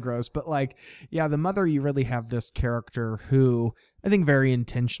 It's so gross, but like, yeah, the mother, you really have this character who I think very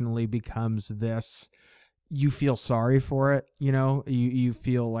intentionally becomes this. You feel sorry for it, you know. You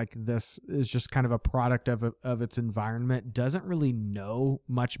feel like this is just kind of a product of its environment. Doesn't really know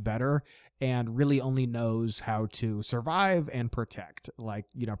much better, and really only knows how to survive and protect. Like,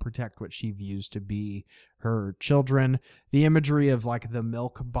 you know, protect what she views to be her children. The imagery of like the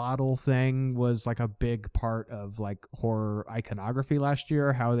milk bottle thing was like a big part of like horror iconography last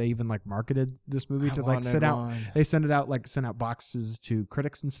year. How they even like marketed this movie to like send out boxes to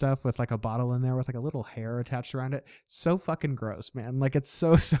critics and stuff with like a bottle in there with like a little hair attached around it. So fucking gross, man. Like it's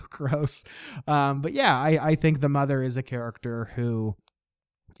so gross. But yeah, I think the mother is a character who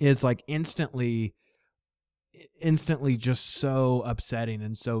is like instantly just so upsetting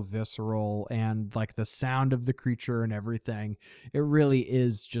and so visceral, and like the sound of the creature and everything, it really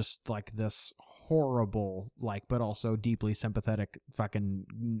is just like this horrible, like, but also deeply sympathetic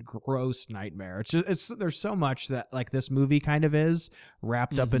fucking gross nightmare. It's just there's so much that like this movie kind of is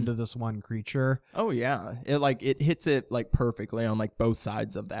wrapped up into this one creature. Oh yeah, it hits it like perfectly on like both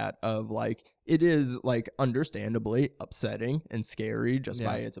sides of that, of like it is like understandably upsetting and scary just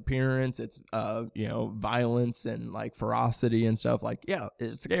by its appearance, its violence and like ferocity and stuff. Like, yeah,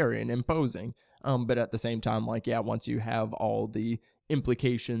 it's scary and imposing. But at the same time, like, yeah, once you have all the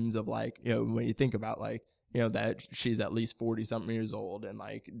implications of like, you know, when you think about like, you know, that she's at least 40 something years old, and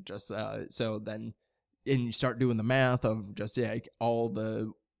like just so then and you start doing the math of just like all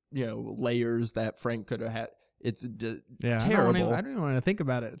the, you know, layers that Frank could have had. It's terrible. I don't even want to think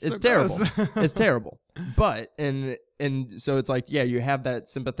about it. It's so terrible. gross. It's terrible. But and so it's like, yeah, you have that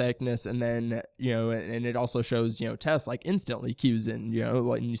sympatheticness, and then, you know, and it also shows, you know, Tess like instantly cues in, you know,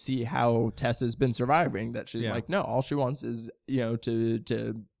 like, and you see how Tess has been surviving, that she's like, no, all she wants is, you know, to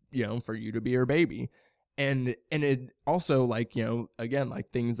you know, for you to be her baby. And it also, like, you know, again, like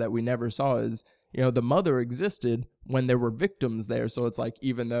things that we never saw is, you know, the mother existed when there were victims there. So it's like,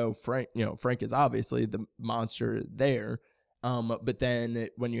 even though Frank is obviously the monster there, but then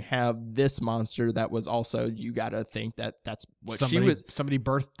when you have this monster that was also, you got to think that that's what somebody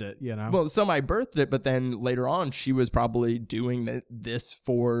birthed it, you know? Well, somebody birthed it, but then later on she was probably doing this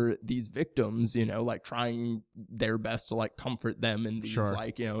for these victims, you know, like trying their best to like comfort them in these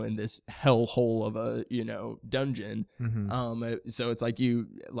like, you know, in this hellhole of a, you know, dungeon. So it's like you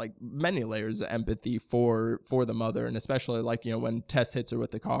like many layers of empathy for the mother, and especially like, you know, when Tess hits her with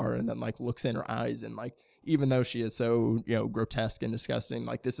the car and then like looks in her eyes, and like, even though she is so, you know, grotesque and disgusting,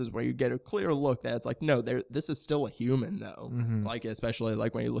 like this is where you get a clear look that it's like, no, this is still a human though. Like, especially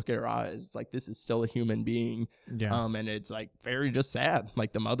like when you look at her eyes, it's like, this is still a human being. And it's like very just sad.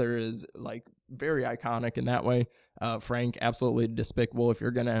 Like the mother is like very iconic in that way. Frank, absolutely despicable. If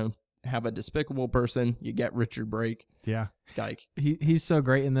you're gonna have a despicable person, you get Richard Brake. Yeah, like he's so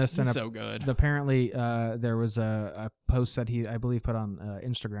great in this, and so good. Apparently, there was a post that he, I believe, put on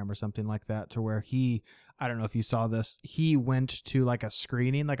Instagram or something like that, to where he, I don't know if you saw this, he went to like a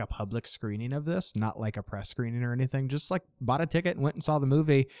screening, like a public screening of this, not like a press screening or anything, just like bought a ticket and went and saw the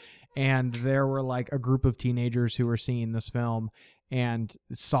movie. And there were like a group of teenagers who were seeing this film and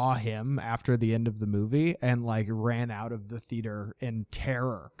saw him after the end of the movie and like ran out of the theater in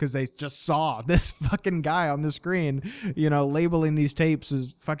terror because they just saw this fucking guy on the screen, you know, labeling these tapes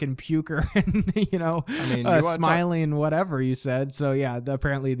as fucking puker and, you know, I mean, smiling, whatever you said. So yeah,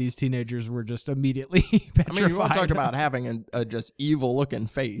 apparently these teenagers were just immediately petrified. I mean, you want to talk about having a just evil looking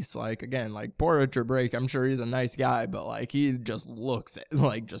face. Like, again, like poor Richard Brake, I'm sure he's a nice guy, but like he just looks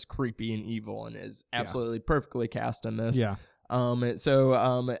like just creepy and evil, and is absolutely perfectly cast in this. Yeah.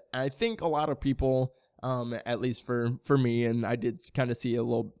 So I think a lot of people, at least for me, and I did kind of see a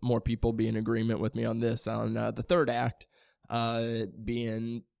little more people be in agreement with me on this, on the third act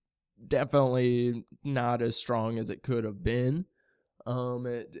being definitely not as strong as it could have been,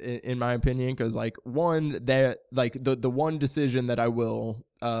 in my opinion, because like one, that like the one decision that I will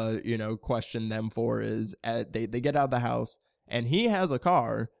question them for is they get out of the house and he has a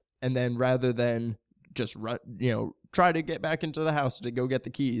car, and then rather than just run, try to get back into the house to go get the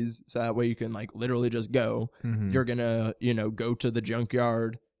keys so that way you can like literally just go, you're gonna, go to the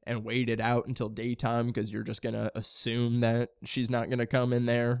junkyard and wait it out until daytime because you're just gonna assume that she's not gonna come in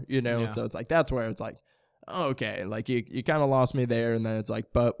there, So it's like that's where it's like, okay, like you kind of lost me there, and then it's like,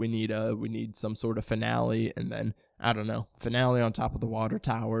 but we need some sort of finale, and then I don't know, finale on top of the water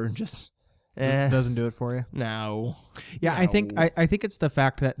tower, just doesn't do it for you. No. Yeah, no. I think it's the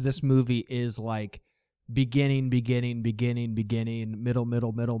fact that this movie is like beginning, middle,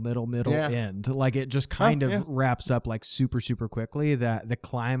 end. Like it just kind of wraps up like super, super quickly. That the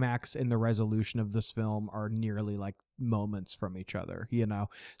climax and the resolution of this film are nearly like moments from each other,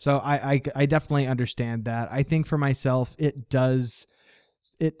 So I definitely understand that. I think for myself, it does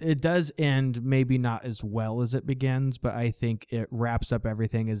end maybe not as well as it begins, but I think it wraps up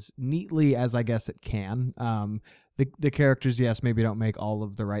everything as neatly as I guess it can. The characters, yes, maybe don't make all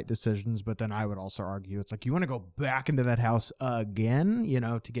of the right decisions, but then I would also argue it's like you want to go back into that house again,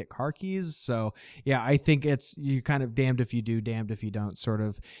 to get car keys. So yeah, I think it's you kind of damned if you do, damned if you don't sort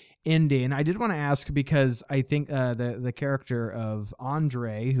of ending. I did want to ask because I think the character of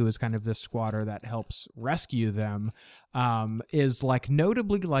Andre, who is kind of this squatter that helps rescue them, is like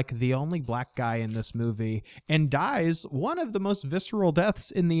notably like the only black guy in this movie and dies one of the most visceral deaths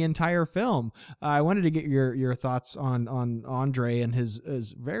in the entire film. I wanted to get your thoughts on Andre and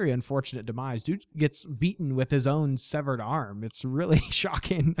his very unfortunate demise. Dude gets beaten with his own severed arm. It's really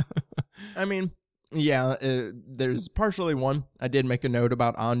shocking. I mean, yeah, there's partially one. I did make a note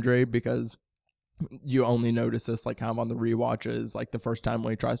about Andre because you only notice this like kind of on the rewatches, like the first time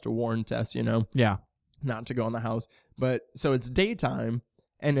when he tries to warn Tess, Yeah. Not to go in the house. But so it's daytime,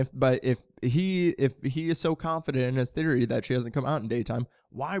 and if he is so confident in his theory that she hasn't come out in daytime,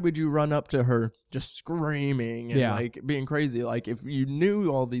 why would you run up to her just screaming and like being crazy? Like if you knew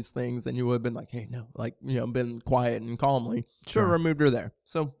all these things, then you would have been like, hey, no, like been quiet and calmly. Should have removed her there.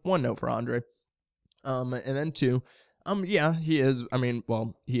 So one note for Andre. And then two, he is,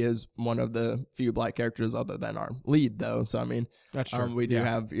 he is one of the few black characters other than our lead though. So, that's true. We do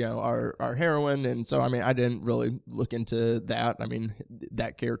have, our heroine. And so, I didn't really look into that.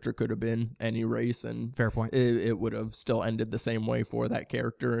 That character could have been any race, and fair point. It would have still ended the same way for that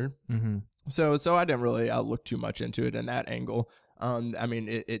character. Mm-hmm. So I didn't really look too much into it in that angle.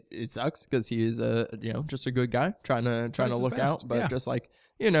 It sucks because he is just a good guy trying to look out, but just like,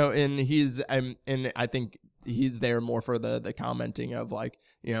 and he's, and I think he's there more for the commenting of like,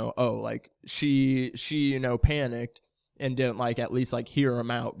 like she panicked and didn't like at least like hear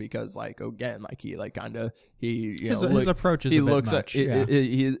him out because like again like he like kind of his approach is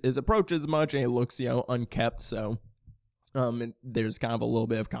his approach is much, and he looks unkept. So there's kind of a little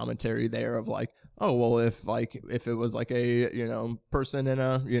bit of commentary there of like, oh well, if it was like a person in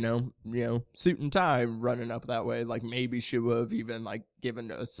a suit and tie running up that way, like maybe she would have even like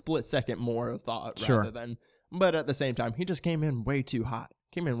given a split second more of thought rather than. But at the same time, he just came in way too hot.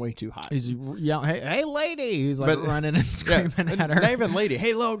 He's yelling, hey lady! He's like running and screaming at her. Not even lady.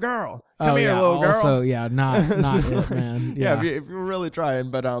 Hey, little girl, come here, little girl. Also, not it, man. Yeah, if you're really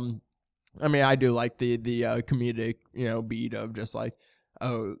trying, but I do like the comedic beat of just like,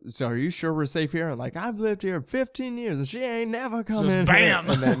 oh, so are you sure we're safe here? And like, I've lived here 15 years and she ain't never come in. Bam!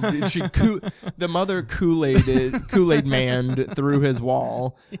 And then the mother Kool-Aid manned through his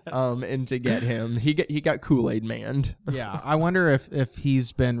wall, and to get him, he got Kool-Aid manned. Yeah, I wonder if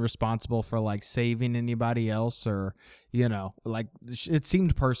he's been responsible for like saving anybody else, or like it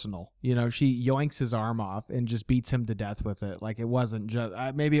seemed personal. She yoinks his arm off and just beats him to death with it. Like it wasn't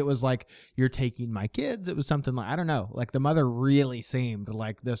just maybe it was like, you're taking my kids. It was something like, I don't know. Like the mother really seemed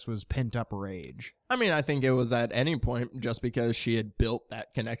like this was pent up rage. I think it was at any point just because she had built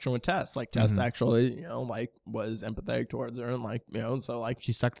that connection with Tess. Like Tess actually, like was empathetic towards her, and like, so like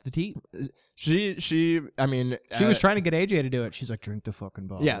she sucked the tea. She was trying to get AJ to do it. She's like, drink the fucking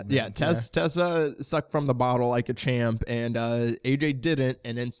bottle. Yeah. Tess sucked from the bottle like a champ, and AJ didn't,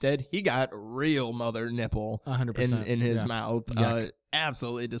 and instead he got real mother nipple 100% in his mouth.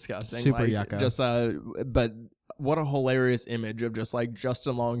 Absolutely disgusting. Super like, yucko. Just but what a hilarious image of just like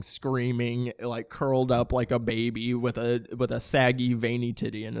Justin Long screaming, like curled up like a baby with a saggy veiny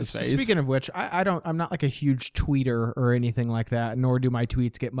titty in his face. Speaking of which, I'm not like a huge tweeter or anything like that, nor do my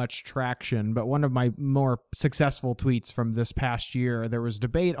tweets get much traction. But one of my more successful tweets from this past year, there was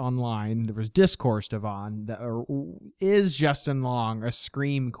debate online. There was discourse, Devon, is Justin Long a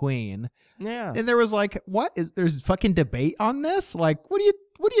scream queen? Yeah. And there was like, there's fucking debate on this? Like, what are you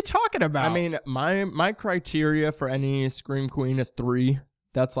talking about? My criteria for any scream queen is 3.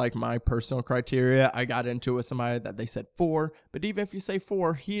 That's like my personal criteria. I got into it with somebody that they said 4, but even if you say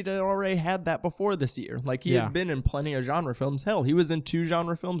 4, he'd already had that before this year. Like he had been in plenty of genre films. Hell, he was in 2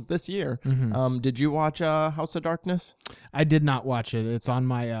 genre films this year. Did you watch House of Darkness? I did not watch it. It's on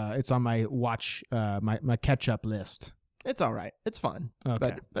my watch my catch up list. It's all right. It's fun.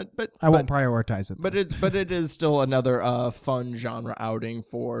 Okay. But I won't prioritize it. But it is still another fun genre outing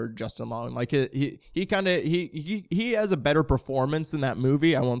for Justin Long. Like he has a better performance in that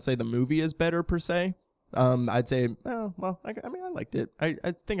movie. I won't say the movie is better per se. I'd say, I liked it. I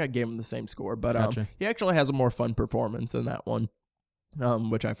think I gave him the same score, but Gotcha. He actually has a more fun performance in that one.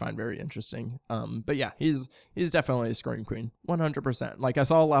 Which I find very interesting. But yeah, he's definitely a scream queen, 100%. Like I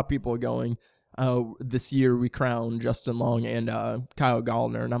saw a lot of people going, this year we crowned Justin Long and Kyle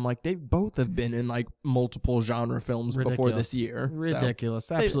Gallner, and I'm like, they both have been in like multiple genre films before this year. Ridiculous.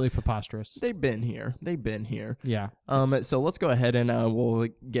 So absolutely preposterous. They've been here. Yeah. So let's go ahead and we'll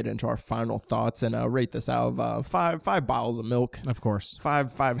get into our final thoughts and rate this out of five bottles of milk. Of course.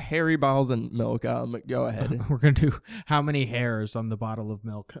 Five hairy bottles of milk. Go ahead. We're gonna do how many hairs on the bottle of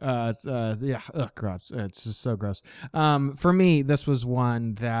milk. Gross. It's just so gross. For me, this was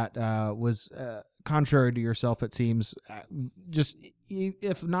one that was contrary to yourself, it seems, just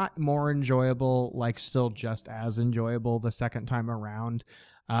if not more enjoyable, like still just as enjoyable the second time around.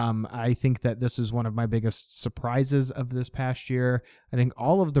 I think that this is one of my biggest surprises of this past year. I think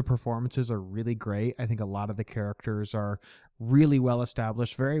all of the performances are really great. I think a lot of the characters are really well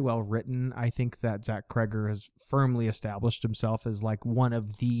established, very well written. I think that Zach Cregger has firmly established himself as like one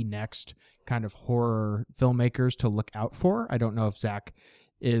of the next kind of horror filmmakers to look out for. I don't know if Zach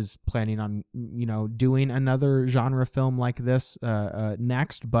is planning on, doing another genre film like this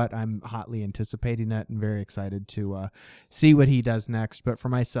next, but I'm hotly anticipating it and very excited to see what he does next. But for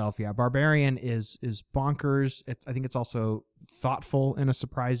myself, Barbarian is bonkers. I think it's also thoughtful in a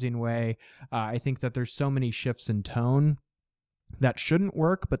surprising way. I think that there's so many shifts in tone that shouldn't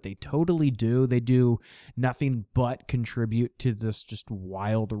work, but they totally do. They do nothing but contribute to this just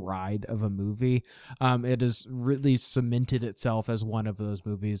wild ride of a movie. It has really cemented itself as one of those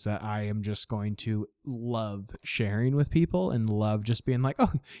movies that I am just going to love sharing with people and love just being like,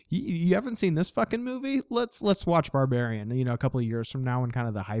 oh, you haven't seen this fucking movie? Let's watch Barbarian, a couple of years from now when kind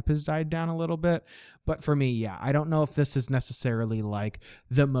of the hype has died down a little bit. But for me, I don't know if this is necessarily like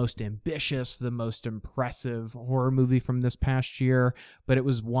the most ambitious, the most impressive horror movie from this past year, but it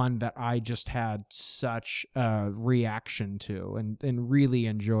was one that I just had such a reaction to and really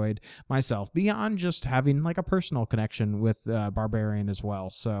enjoyed myself beyond just having like a personal connection with Barbarian as well.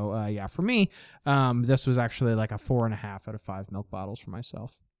 So for me, this was actually like a 4.5 out of 5 milk bottles for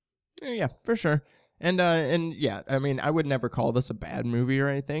myself. Yeah, for sure. And yeah, I mean, I would never call this a bad movie or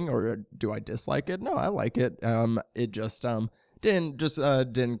anything, or do I dislike it? No, I like it. It just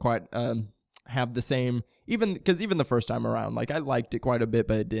didn't quite have the same, even the first time around, like I liked it quite a bit,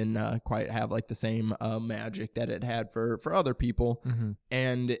 but it didn't quite have like the same magic that it had for other people. Mm-hmm.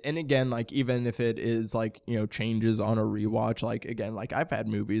 And again, like even if it is like, changes on a rewatch, like again, like I've had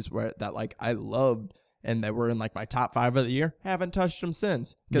movies where that like I loved and that were in like my top 5 of the year, haven't touched them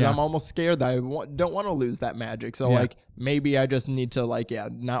since, because I'm almost scared that I don't want to lose that magic. So like maybe I just need to like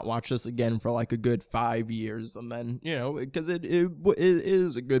not watch this again for like a good 5 years, and then because it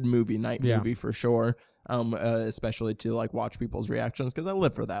is a good movie for sure. Especially to like watch people's reactions, because I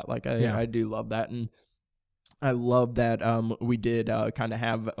live for that. Like I do love that, and I love that we did kind of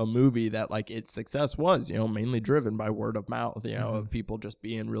have a movie that like its success was, mainly driven by word of mouth, of people just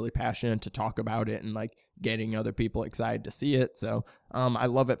being really passionate to talk about it and like getting other people excited to see it. So I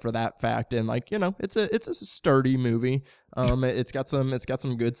love it for that fact. And like, it's a sturdy movie. It's got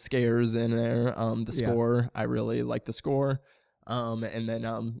some good scares in there. The score, I really like the score. And then,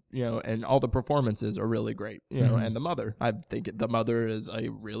 and all the performances are really great, and the mother, I think the mother is a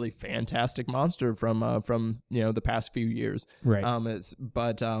really fantastic monster from the past few years. Right.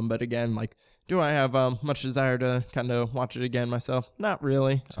 But again, like, do I have, much desire to kind of watch it again myself? Not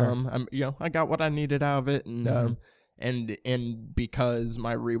really. Sure. I got what I needed out of it. And, and because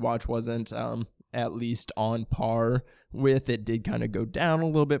my rewatch wasn't, at least on par with it, did kind of go down a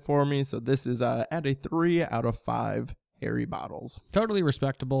little bit for me. So this is, at a 3 out of 5. Hairy bottles. Totally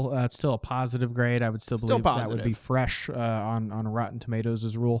respectable. It's still a positive grade. I would still believe positive. That would be fresh on Rotten Tomatoes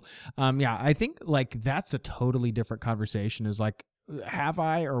as rule. I think like that's a totally different conversation. Is like have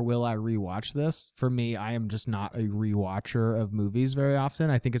I or will I rewatch this? For me, I am just not a rewatcher of movies very often.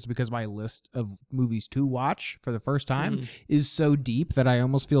 I think it's because my list of movies to watch for the first time is so deep that I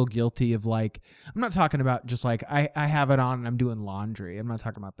almost feel guilty of like, I'm not talking about just like I have it on and I'm doing laundry. I'm not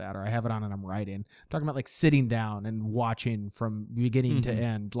talking about that. Or I have it on and I'm writing. I'm talking about like sitting down and watching from beginning to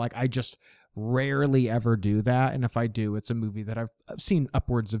end. Like I just rarely ever do that, and if I do, it's a movie that I've seen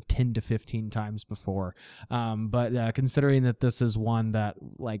upwards of 10 to 15 times before. But considering that this is one that,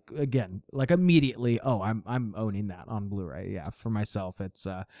 like, again, like immediately, I'm owning that on Blu-ray. Yeah, for myself, it's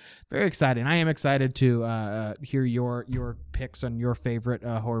very exciting. I am excited to hear your picks on your favorite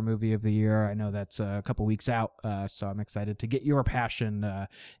horror movie of the year. I know that's a couple weeks out, so I'm excited to get your passion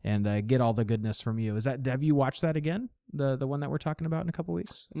and get all the goodness from you. Have you watched that again? The one that we're talking about in a couple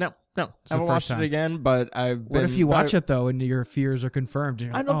weeks? No. I haven't watched it again, but What if you watch it though and your fears are confirmed?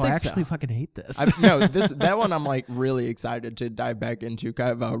 And you're like, I actually fucking hate this. That one I'm like really excited to dive back into.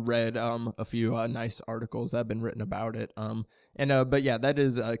 Kind of read a few nice articles that have been written about it. But yeah, that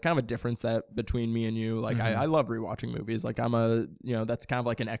is kind of a difference that between me and you. Like I love rewatching movies. Like that's kind of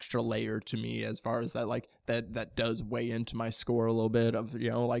like an extra layer to me as far as that, like that does weigh into my score a little bit of,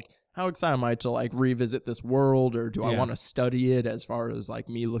 like, how excited am I to like revisit this world, or do I want to study it as far as like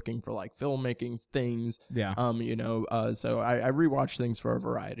me looking for like filmmaking things? Yeah. So I rewatch things for a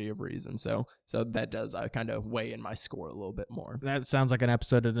variety of reasons. So that does kind of weigh in my score a little bit more. That sounds like an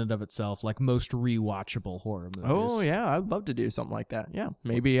episode in and of itself, like most rewatchable horror movies. Oh yeah, I'd love to do something like that. Yeah,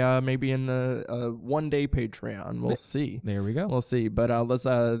 maybe in the one day Patreon. We'll see. There we go. We'll see. But let's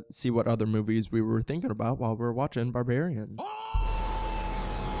see what other movies we were thinking about while we were watching Barbarian.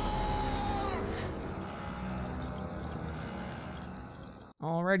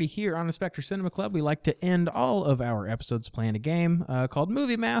 Alrighty, here on the Spectre Cinema Club, we like to end all of our episodes playing a game called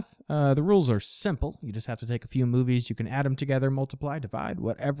Movie Math. The rules are simple. You just have to take a few movies. You can add them together, multiply, divide,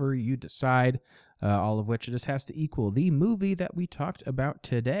 whatever you decide, all of which just has to equal the movie that we talked about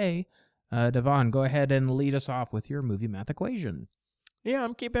today. Devon, go ahead and lead us off with your Movie Math equation. Yeah,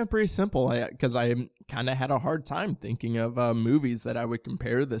 I'm keeping it pretty simple because I kind of had a hard time thinking of movies that I would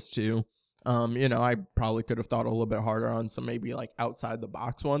compare this to. I probably could have thought a little bit harder on some maybe like outside the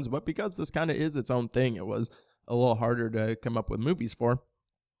box ones, but because this kind of is its own thing, it was a little harder to come up with movies for.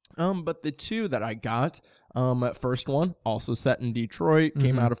 But the two that I got, first one, also set in Detroit,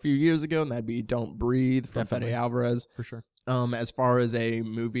 came out a few years ago, and that'd be Don't Breathe from Fede Alvarez. For sure. As far as a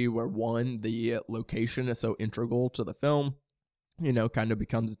movie where the location is so integral to the film, kind of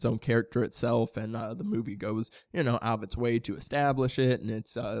becomes its own character itself, and the movie goes, out of its way to establish it and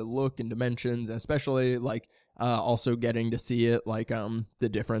its look and dimensions, especially like also getting to see it, like the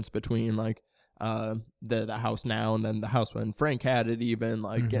difference between like the house now and then the house when Frank had it, even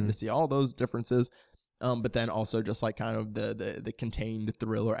like getting to see all those differences. But then also just like kind of the contained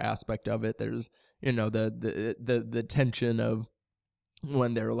thriller aspect of it. There's the tension of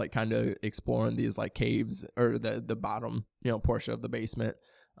when they're like kind of exploring these like caves or the bottom portion of the basement,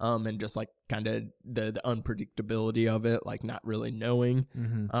 and just like kind of the unpredictability of it, like not really knowing.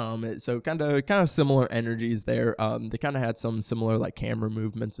 So kind of similar energies there. They kind of had some similar like camera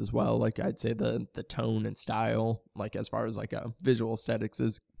movements as well. Like I'd say the tone and style, like as far as like visual aesthetics,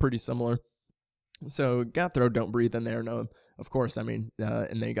 is pretty similar. So gotta throw Don't Breathe in there. No, of course. I mean,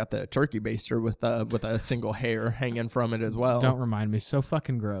 and then you got the turkey baster with a single hair hanging from it as well. Don't remind me. So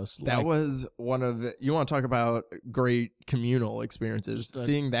fucking gross. That was one of you want to talk about great communal experiences.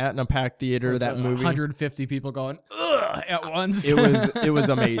 Seeing that in a packed theater, that movie, 150 people going ugh at once. It was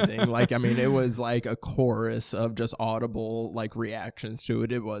amazing. Like I mean, it was like a chorus of just audible like reactions to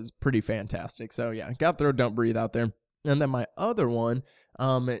it. It was pretty fantastic. So yeah, gotta throw Don't Breathe out there. And then my other one,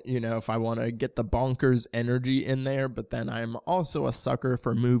 if I want to get the bonkers energy in there, but then I'm also a sucker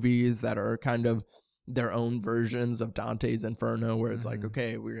for movies that are kind of their own versions of Dante's Inferno, where it's like,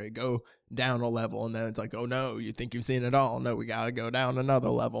 okay, we're going to go down a level, and then it's like, oh no, you think you've seen it all? No, we got to go down another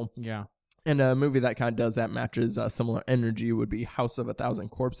level. Yeah. And a movie that kind of does that, matches similar energy, would be House of a Thousand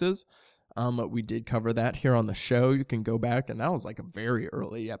Corpses. We did cover that here on the show. You can go back, and that was like a very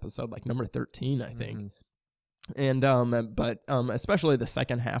early episode, like number 13, I think. And but especially the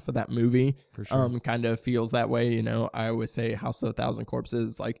second half of that movie, for sure, kind of feels that way. I always say House of a Thousand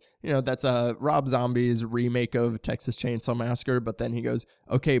Corpses, like that's Rob Zombie's remake of Texas Chainsaw Massacre. But then he goes,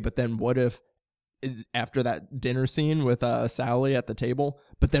 okay, but then what if after that dinner scene with Sally at the table,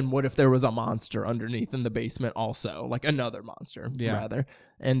 but then what if there was a monster underneath in the basement also, like another monster, rather,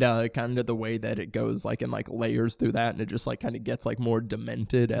 and kind of the way that it goes, like in like layers through that, and it just like kind of gets like more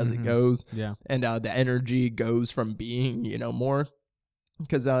demented as it goes, and the energy goes from being more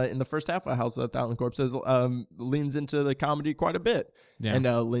because in the first half of House of a Thousand Corpses leans into the comedy quite a bit, and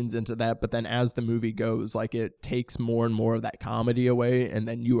leans into that. But then as the movie goes, like it takes more and more of that comedy away, and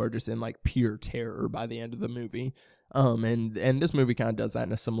then you are just in like pure terror by the end of the movie. And this movie kind of does that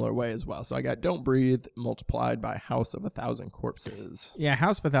in a similar way as well. So I got Don't Breathe multiplied by House of a Thousand Corpses. Yeah,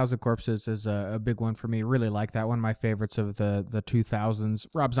 House of a Thousand Corpses is a big one for me. Really like that one. My favorites of the 2000s.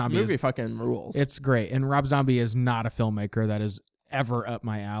 Rob Zombie movie fucking rules. It's great. And Rob Zombie is not a filmmaker that is ever up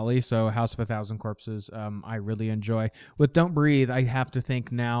my alley. So House of a Thousand Corpses, I really enjoy. With Don't Breathe, I have to think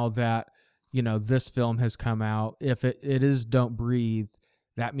now that, this film has come out. If it is Don't Breathe,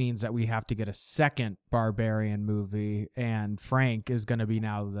 that means that we have to get a second Barbarian movie, and Frank is going to be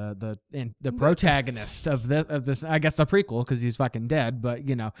now the protagonist of this. I guess a prequel because he's fucking dead. But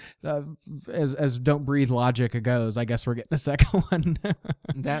as Don't Breathe logic goes, I guess we're getting a second one.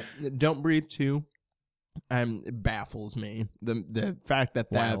 That Don't Breathe 2 baffles me. The fact that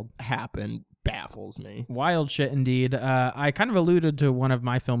happened baffles me. Wild shit indeed. I kind of alluded to one of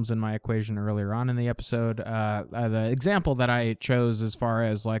my films in my equation earlier on in the episode. The example that I chose as far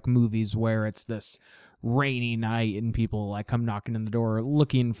as like movies where it's this rainy night and people like come knocking in the door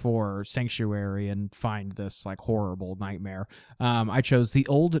looking for sanctuary and find this like horrible nightmare. I chose The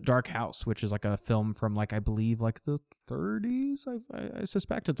Old Dark House, which is like a film from like I believe like the 30s. I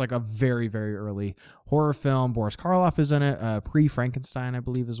suspect it's like a very, very early horror film. Boris Karloff is in it, pre-Frankenstein I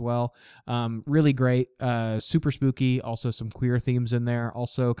believe as well. Really great, super spooky, also some queer themes in there,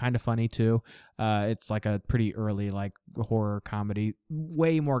 also kind of funny too. It's like a pretty early like horror comedy,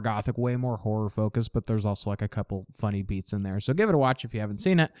 way more gothic, way more horror focused, but there's also like a couple funny beats in there. So give it a watch if you haven't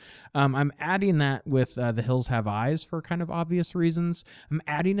seen it. I'm adding that with The Hills Have Eyes for kind of obvious reasons. I'm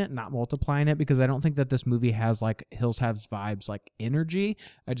adding it, not multiplying it, because I don't think that this movie has like Hills Have vibes like energy.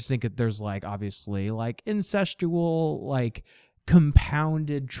 I just think that there's like obviously like incestual, like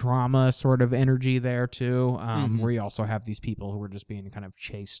compounded trauma sort of energy there too, where you also have these people who are just being kind of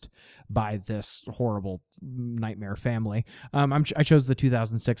chased by this horrible nightmare family. I chose the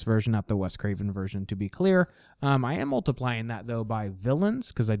 2006 version, not the Wes Craven version, to be clear. I am multiplying that though by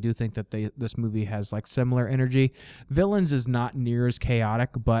Villains, because I do think that this movie has like similar energy. Villains is not near as chaotic,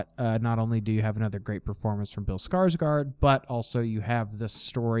 but not only do you have another great performance from Bill Skarsgård, but also you have this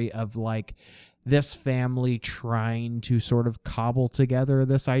story of like this family trying to sort of cobble together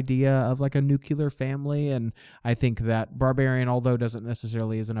this idea of like a nuclear family. And I think that Barbarian, although doesn't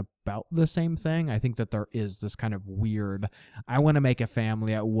necessarily isn't about the same thing, I think that there is this kind of weird, I want to make a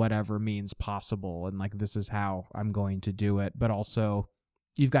family at whatever means possible, and like this is how I'm going to do it. But also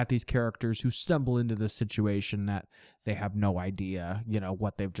you've got these characters who stumble into this situation that they have no idea,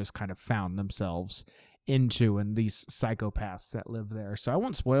 what they've just kind of found themselves into, and these psychopaths that live there. So I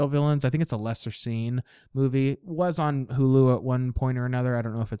won't spoil Villains. I think it's a lesser seen movie. It was on Hulu at one point or another. I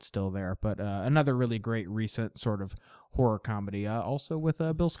don't know if it's still there, but another really great recent sort of horror comedy, also with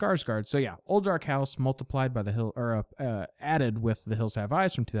Bill Skarsgård. So yeah, Old Dark House multiplied by added with The Hills Have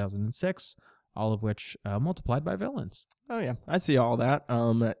Eyes from 2006, all of which multiplied by Villains. Oh yeah, I see all that.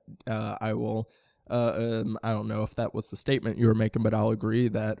 I will. I don't know if that was the statement you were making, but I'll agree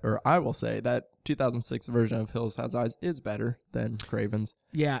that, or I will say that 2006 version of Hills Have Eyes is better than Craven's.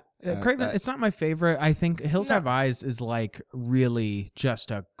 Yeah, Craven, it's not my favorite. I think Hills Have Eyes is like really just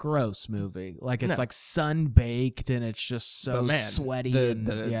a gross movie. Like it's like sun-baked and it's just so sweaty.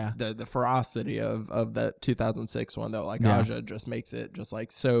 The ferocity of that 2006 one though, like Aja just makes it just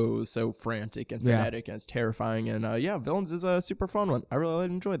like so frantic and frenetic and it's terrifying. And Villains is a super fun one. I really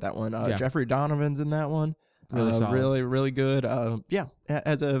enjoyed that one. Jeffrey Donovan's in that one. Really, really good. It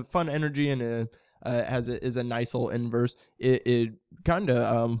has a fun energy and is a nice little inverse. It kind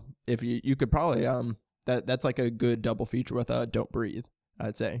of if you could probably that's like a good double feature with Don't Breathe,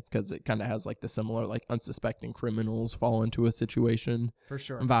 I'd say, because it kind of has like the similar like unsuspecting criminals fall into a situation for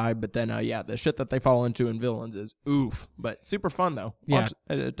sure vibe. But then the shit that they fall into in Villains is oof, but super fun though.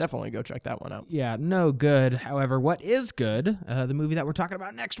 Definitely go check that one out. Yeah, no good. However, what is good? The movie that we're talking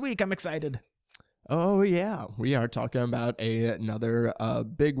about next week. I'm excited. Oh, yeah. We are talking about another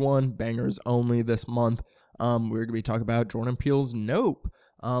big one, bangers only this month. We're going to be talking about Jordan Peele's Nope.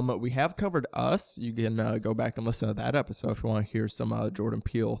 We have covered Us. You can go back and listen to that episode if you want to hear some Jordan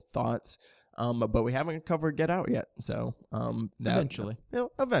Peele thoughts. But we haven't covered Get Out yet. So eventually.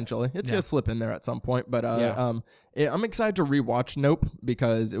 Eventually. It's going to slip in there at some point. But I'm excited to rewatch Nope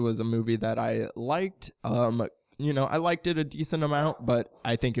because it was a movie that I liked. I liked it a decent amount, but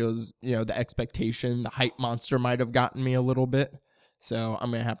I think it was, the expectation, the hype monster might have gotten me a little bit. So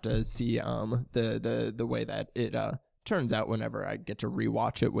I'm going to have to see the way that it turns out whenever I get to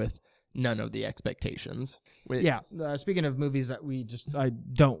rewatch it with none of the expectations. Speaking of movies that I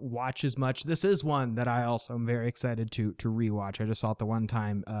don't watch as much, this is one that I also am very excited to rewatch. I just saw it the one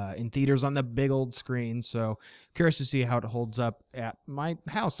time in theaters on the big old screen, so curious to see how it holds up at my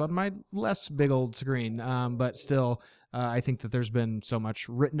house on my less big old screen. But still, I think that there's been so much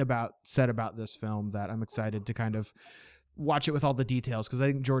said about this film that I'm excited to kind of watch it with all the details, because I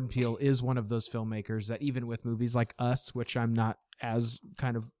think Jordan Peele is one of those filmmakers that even with movies like Us, which I'm not as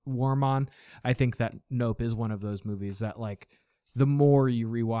kind of warm on, I think that Nope is one of those movies that, like, the more you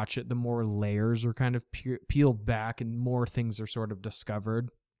rewatch it, the more layers are kind of peeled back and more things are sort of discovered.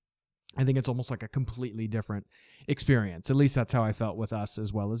 I think it's almost like a completely different experience. At least that's how I felt with Us,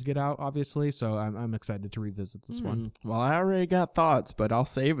 as well as Get Out, obviously. So I'm excited to revisit this one. Well, I already got thoughts, but I'll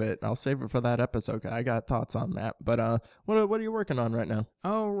save it. I'll save it for that episode. I got thoughts on that. But what are you working on right now?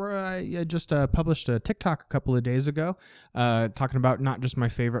 Oh, right. I just published a TikTok a couple of days ago talking about not just my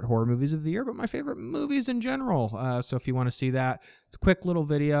favorite horror movies of the year, but my favorite movies in general. So if you want to see that, it's a quick little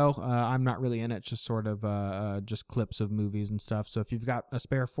video. I'm not really in it, just sort of just clips of movies and stuff. So if you've got a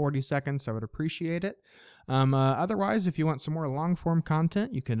spare 40 seconds, I would appreciate it. Otherwise, if you want some more long-form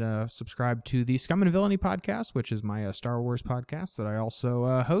content, you can subscribe to the Scum and Villainy podcast, which is my Star Wars podcast that I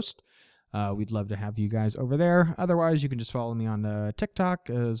also host. We'd love to have you guys over there. Otherwise, you can just follow me on TikTok,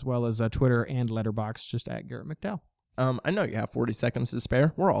 as well as Twitter and Letterboxd, just at Garrett McDowell. I know you have 40 seconds to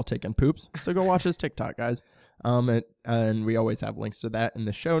spare. We're all taking poops, so go watch his TikTok, guys. And we always have links to that in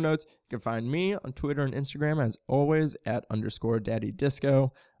the show notes. You can find me on Twitter and Instagram, as always, at _DaddyDisco.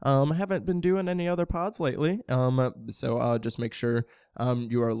 I haven't been doing any other pods lately, so just make sure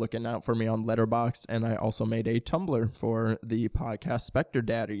you are looking out for me on Letterboxd. And I also made a Tumblr for the podcast Spectre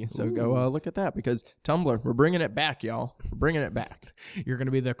Daddy, so go look at that, because Tumblr, we're bringing it back, y'all. We're bringing it back. You're going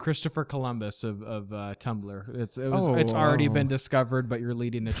to be the Christopher Columbus of Tumblr. It's already been discovered, but you're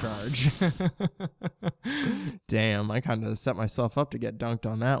leading the charge. Damn, I kind of set myself up to get dunked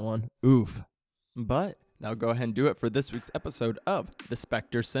on that one. Oof. But now go ahead and do it for this week's episode of the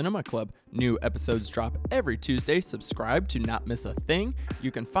Spectre Cinema Club. New episodes drop every Tuesday. Subscribe to not miss a thing.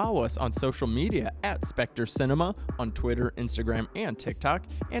 You can follow us on social media at Spectre Cinema on Twitter, Instagram, and TikTok.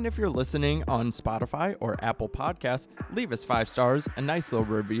 And if you're listening on Spotify or Apple Podcasts, leave us 5 stars, a nice little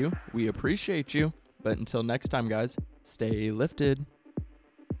review. We appreciate you. But until next time, guys, stay lifted.